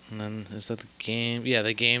 And then is that the game? Yeah,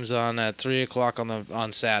 the game's on at 3:00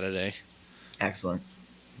 on Saturday. Excellent.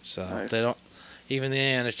 So Nice. they don't even the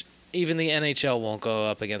NHL won't go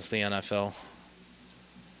up against the NFL.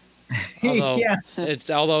 Although Yeah.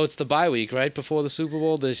 although it's the bye week, right before the Super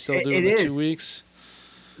Bowl, they're still doing It the is. 2 weeks.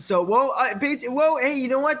 So, hey, you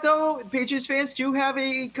know what though? Patriots fans do have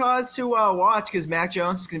a cause to watch, because Mac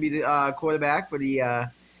Jones is going to be the quarterback for the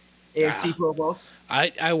AFC Pro Bowls.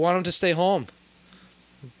 I want him to stay home.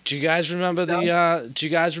 Do you guys remember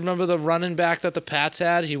the running back that the Pats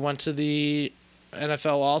had? He went to the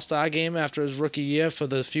NFL All-Star game after his rookie year for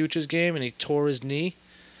the Futures game, and he tore his knee.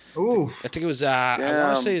 Ooh. I think it was I want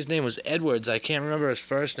Damn. to say his name was Edwards. I can't remember his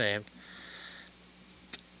first name.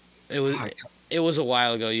 It was a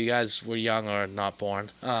while ago. You guys were young or not born.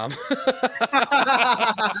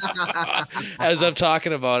 As I'm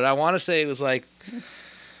talking about it, I want to say it was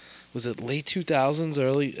was it late 2000s,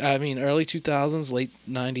 early 2000s, late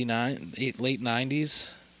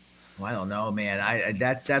 90s? Well, I don't know, man.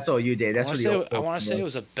 That's all you did. That's I for the old want to folks, say man. it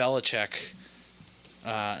was a Belichick,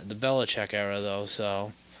 the Belichick era though.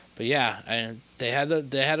 So, but yeah, and they had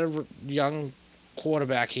a young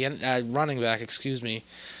quarterback. Running back, excuse me.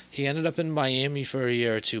 He ended up in Miami for a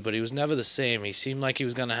year or two, but he was never the same. He seemed like he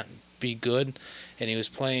was gonna be good, and he was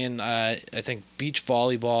playing, I think, beach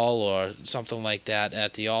volleyball or something like that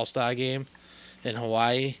at the All-Star game in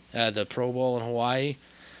Hawaii, the Pro Bowl in Hawaii.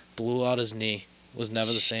 Blew out his knee. Was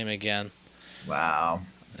never the same again. Wow.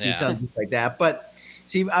 See, Yeah. something just like that. But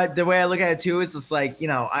See, the way I look at it too is just like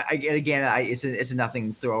it's a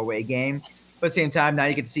nothing throwaway game, but at the same time now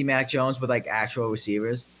you get to see Mac Jones with like actual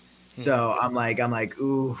receivers. So I'm like,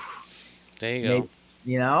 ooh, There you go.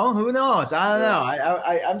 maybe, who knows? I don't know.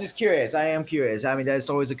 I'm just curious. I am curious. I mean, that's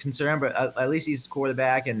always a concern, but at least he's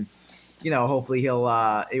quarterback, and hopefully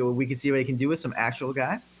we can see what he can do with some actual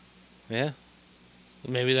guys. Yeah.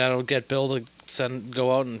 Maybe that'll get Bill to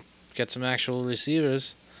go out and get some actual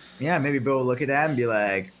receivers. Yeah, maybe Bill will look at that and be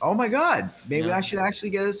like, "Oh my God, maybe Yeah. I should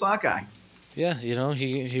actually get a slot guy." Yeah, he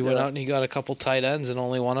went out and he got a couple tight ends, and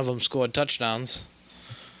only one of them scored touchdowns.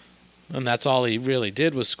 And that's all he really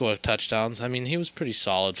did was score touchdowns. I mean, he was pretty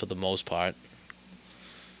solid for the most part.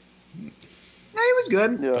 Yeah, he was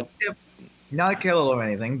good. Yeah. Not a killer or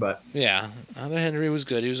anything, but Yeah, Hunter Henry was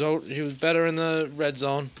good. He was better in the red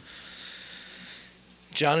zone.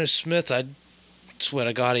 Jonnu Smith, I swear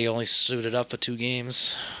to God, he only suited up for 2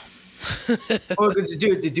 games.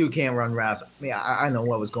 the dude can't run routes. I mean, I know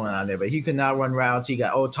what was going on there, but he could not run routes. He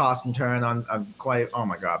got toss and turn on quite. Oh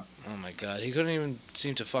my God. Oh my God, he couldn't even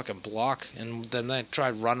seem to fucking block. And then they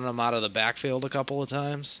tried running him out of the backfield a couple of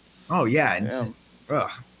times. Oh yeah. And,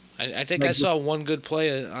 ugh. I think I saw one good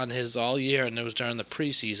play on his all year, and it was during the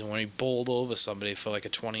preseason when he bowled over somebody for like a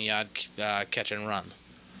 20-yard catch and run.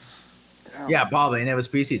 Yeah, probably. And it was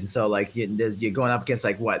preseason, so like you're going up against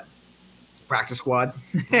like what? Practice squad.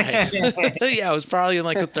 Right. Yeah, it was probably in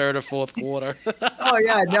like the 3rd or 4th quarter. Oh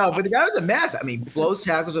yeah, no, but the guy was a mess. I mean, blows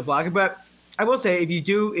tackles with blocking. But I will say,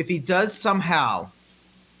 if he does somehow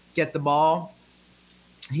get the ball,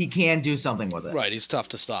 he can do something with it. Right, he's tough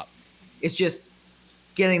to stop. It's just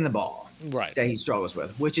getting the ball Right. that he struggles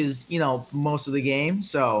with, which is most of the game.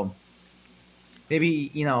 So maybe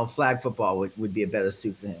flag football would be a better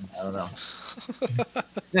suit for him. I don't know.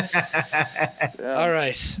 All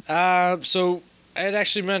right. So I had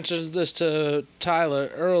actually mentioned this to Tyler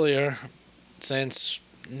earlier, since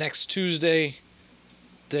next Tuesday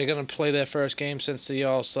they're gonna play their first game since the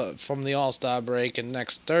All-Star break, and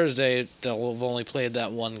next Thursday they'll have only played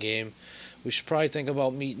that one game. We should probably think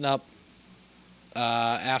about meeting up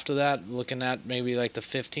after that, looking at maybe like the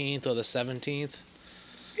 15th or the 17th.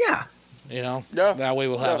 Yeah, Yeah. That way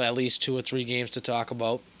we'll have Yeah. at least 2 or 3 games to talk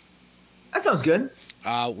about. that sounds good.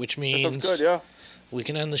 Which That means sounds good, yeah. we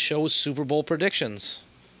can end the show with Super Bowl predictions.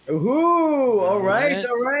 Ooh, all right, Alright.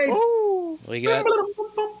 all right. Ooh. We got.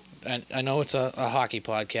 I know it's a hockey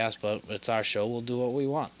podcast, but it's our show. We'll do what we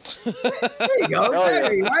want. There you go. Oh, yeah.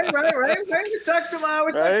 Hey, right. Let's talk some football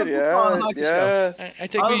on Right, the hockey show. yeah. I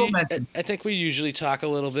think Honorable mention. I think we usually talk a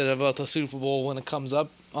little bit about the Super Bowl when it comes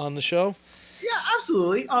up on the show. Yeah,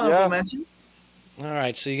 absolutely. Honorable Yeah. mention. All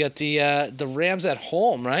right, so you got the Rams at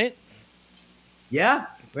home, right? Yeah,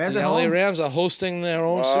 Rams The at LA home. Rams are hosting their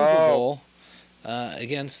own Super Wow. Bowl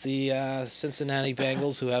against the Cincinnati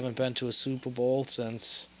Bengals, who haven't been to a Super Bowl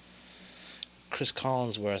since Chris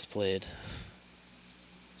Collinsworth played.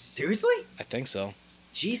 Seriously? I think so.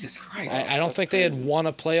 Jesus Christ. I don't think they had won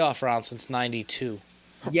a playoff round since '92.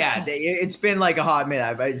 Yeah, it's been like a hot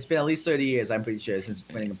minute. It's been at least 30 years, I'm pretty sure, since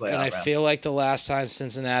winning a playoff And I round. feel like the last time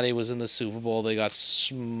Cincinnati was in the Super Bowl, they got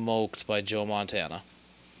smoked by Joe Montana.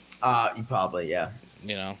 You probably, yeah.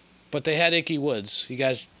 But they had Ickey Woods. You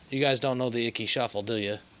guys don't know the Ickey Shuffle, do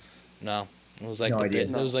you? No. It was like No idea.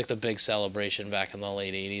 it was like the big celebration back in the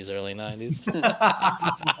late '80s, early '90s.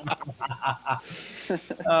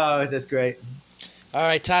 Oh, that's great. All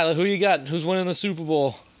right, Tyler, who you got? Who's winning the Super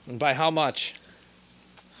Bowl, and by how much?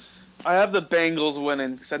 I have the Bengals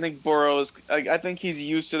winning because I think Burrow I think he's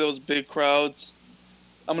used to those big crowds.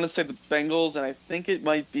 I'm gonna say the Bengals, and I think it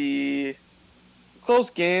might be a close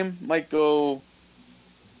game. Might be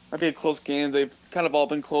a close game. They've kind of all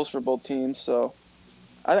been close for both teams, so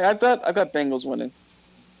I've got Bengals winning.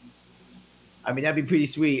 I mean, that'd be pretty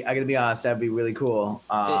sweet. I gotta be honest, that'd be really cool.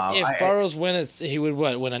 If Burrows win it, he would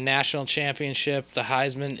win a national championship, the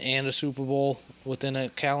Heisman, and a Super Bowl within a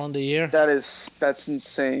calendar year. That's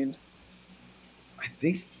insane. I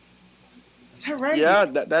think. Is that right? Yeah,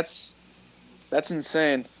 that's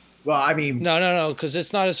insane. Well, I mean. No, because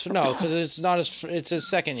it's not it's his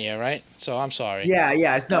second year, right? So I'm sorry. Yeah.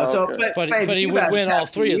 It's no. Oh, So, okay. But if he you would got win all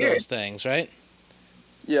past 3 of years- those things, right?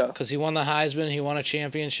 Yeah. Because he won the Heisman, he won a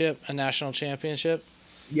championship, a national championship.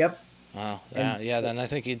 Yep. Wow. And- Yeah. Then I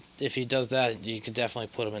think if he does that, you could definitely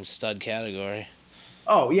put him in stud category.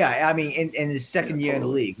 Oh yeah. I mean, in his second Yeah, year in the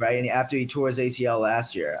totally. league, right? And after he tore his ACL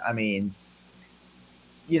last year, I mean,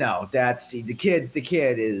 that's the kid. The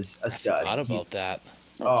kid is a stud. Forgot about He's that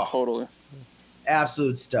Oh. Totally.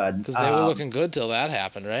 absolute stud. because they were looking good till that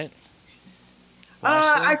happened, right?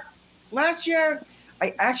 Last year,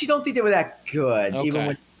 I actually don't think they were that good. Okay. Even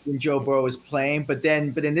when when Joe Burrow was playing. But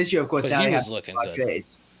then this year, of course, But now he they was have looking Jamar good.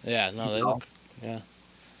 Chase. Yeah, no, they look. Yeah.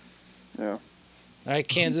 Yeah. All right,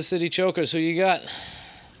 Kansas City Chokers, who you got?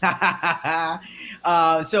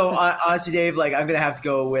 Honestly, Dave, like I'm gonna have to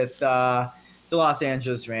go with the Los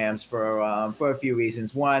Angeles Rams for a few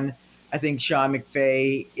reasons. One, I think Sean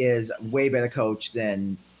McVay is a way better coach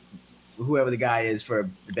than whoever the guy is for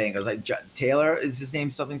the Bengals. Like Taylor, is his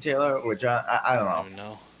name something Taylor or John? I don't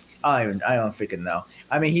know. I don't know. I don't freaking know.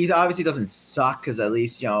 I mean, he obviously doesn't suck because at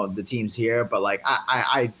least the team's here. But like,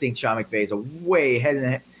 I think Sean McVay is a way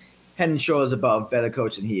head and shoulders above better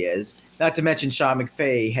coach than he is. Not to mention Sean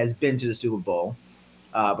McVay has been to the Super Bowl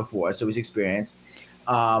before, so he's experienced.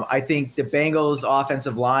 I think the Bengals'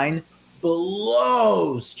 offensive line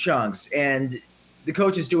blows chunks, and the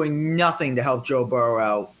coach is doing nothing to help Joe Burrow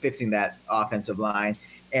out fixing that offensive line.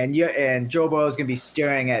 And Joe Burrow is going to be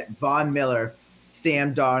staring at Von Miller,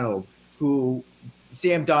 Sam Darnold,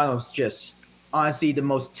 Sam Darnold's just honestly the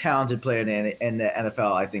most talented player in the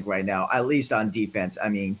NFL, I think, right now, at least on defense. I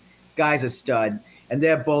mean, guy's a stud, and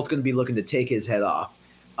they're both going to be looking to take his head off.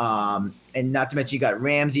 And not to mention you got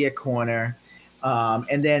Ramsey at corner.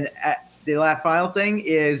 And then the last final thing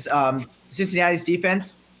is Cincinnati's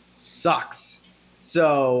defense sucks.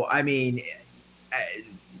 So, I mean,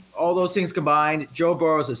 all those things combined, Joe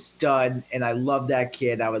Burrow's a stud, and I love that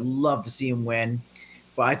kid. I would love to see him win.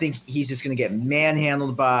 But I think he's just going to get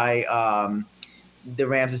manhandled by the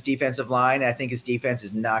Rams' defensive line. I think his defense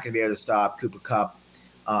is not going to be able to stop Cooper Kupp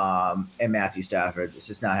and Matthew Stafford. It's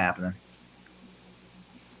just not happening.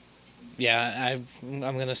 Yeah, I'm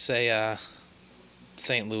going to say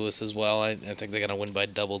St. Louis as well. I think they're going to win by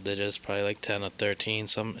double digits, probably like 10 or 13,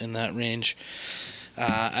 some in that range.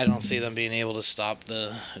 I don't see them being able to stop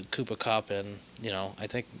the Cooper Kupp, and I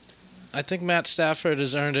think Matt Stafford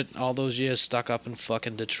has earned it all those years stuck up in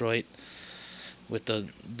fucking Detroit with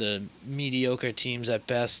the mediocre teams at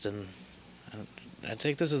best, and I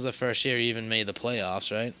think this is the first year he even made the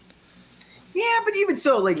playoffs, right? Yeah, but even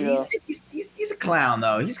so, like he's a clown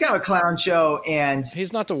though. He's kind of a clown show, and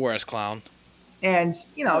he's not the worst clown. And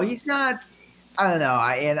he's not. I don't know.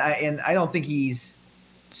 I don't think he's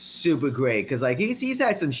super great because like he's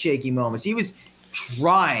had some shaky moments. He was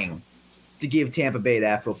trying to give Tampa Bay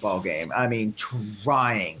that football game. I mean,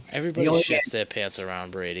 trying. Everybody shits their pants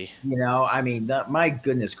around Brady. I mean, my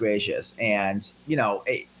goodness gracious. And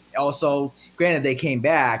also, granted, they came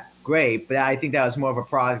back great, but I think that was more of a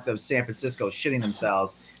product of San Francisco shitting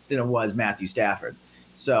themselves than it was Matthew Stafford.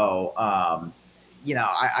 So, I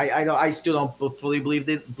still don't fully believe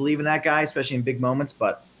in that guy, especially in big moments.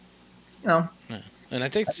 But, Yeah. And I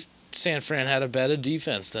think San Fran had a better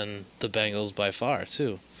defense than the Bengals by far,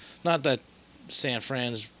 too. Not that San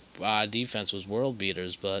Fran's defense was world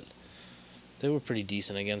beaters, but they were pretty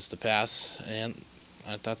decent against the pass, and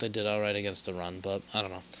I thought they did all right against the run. But I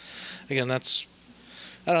don't know. Again, that's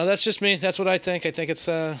just me. That's what I think. I think it's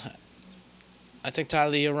I think,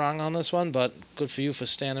 Tyler, you're wrong on this one, but good for you for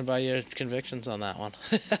standing by your convictions on that one.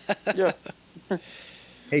 Yeah.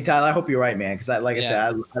 Hey, Tyler, I hope you're right, man, because I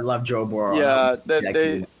said, I love Joe Burrow. Yeah,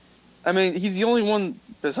 I mean, he's the only one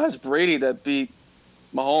besides Brady that beat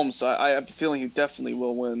Mahomes, so I have a feeling he definitely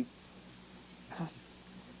will win.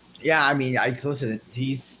 Yeah, I mean, listen,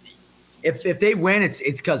 if they win, it's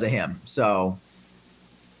because of him. So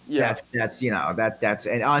yeah, that's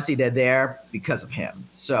and honestly, they're there because of him.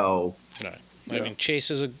 So right. I mean, Chase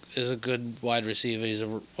is a good wide receiver. He's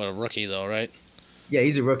a rookie though, right? Yeah,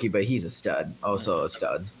 he's a rookie, but he's a stud. Also a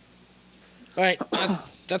stud. All right,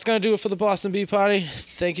 that's going to do it for the Boston Bee Party.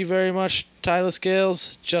 Thank you very much, Tyler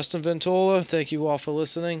Scales, Justin Ventola. Thank you all for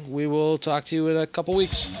listening. We will talk to you in a couple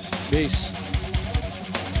weeks. Peace.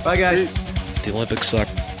 Bye, guys. The Olympics suck.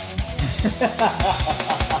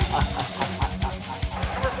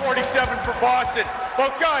 Number 47 for Boston.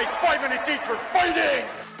 Both guys, 5 minutes each for fighting.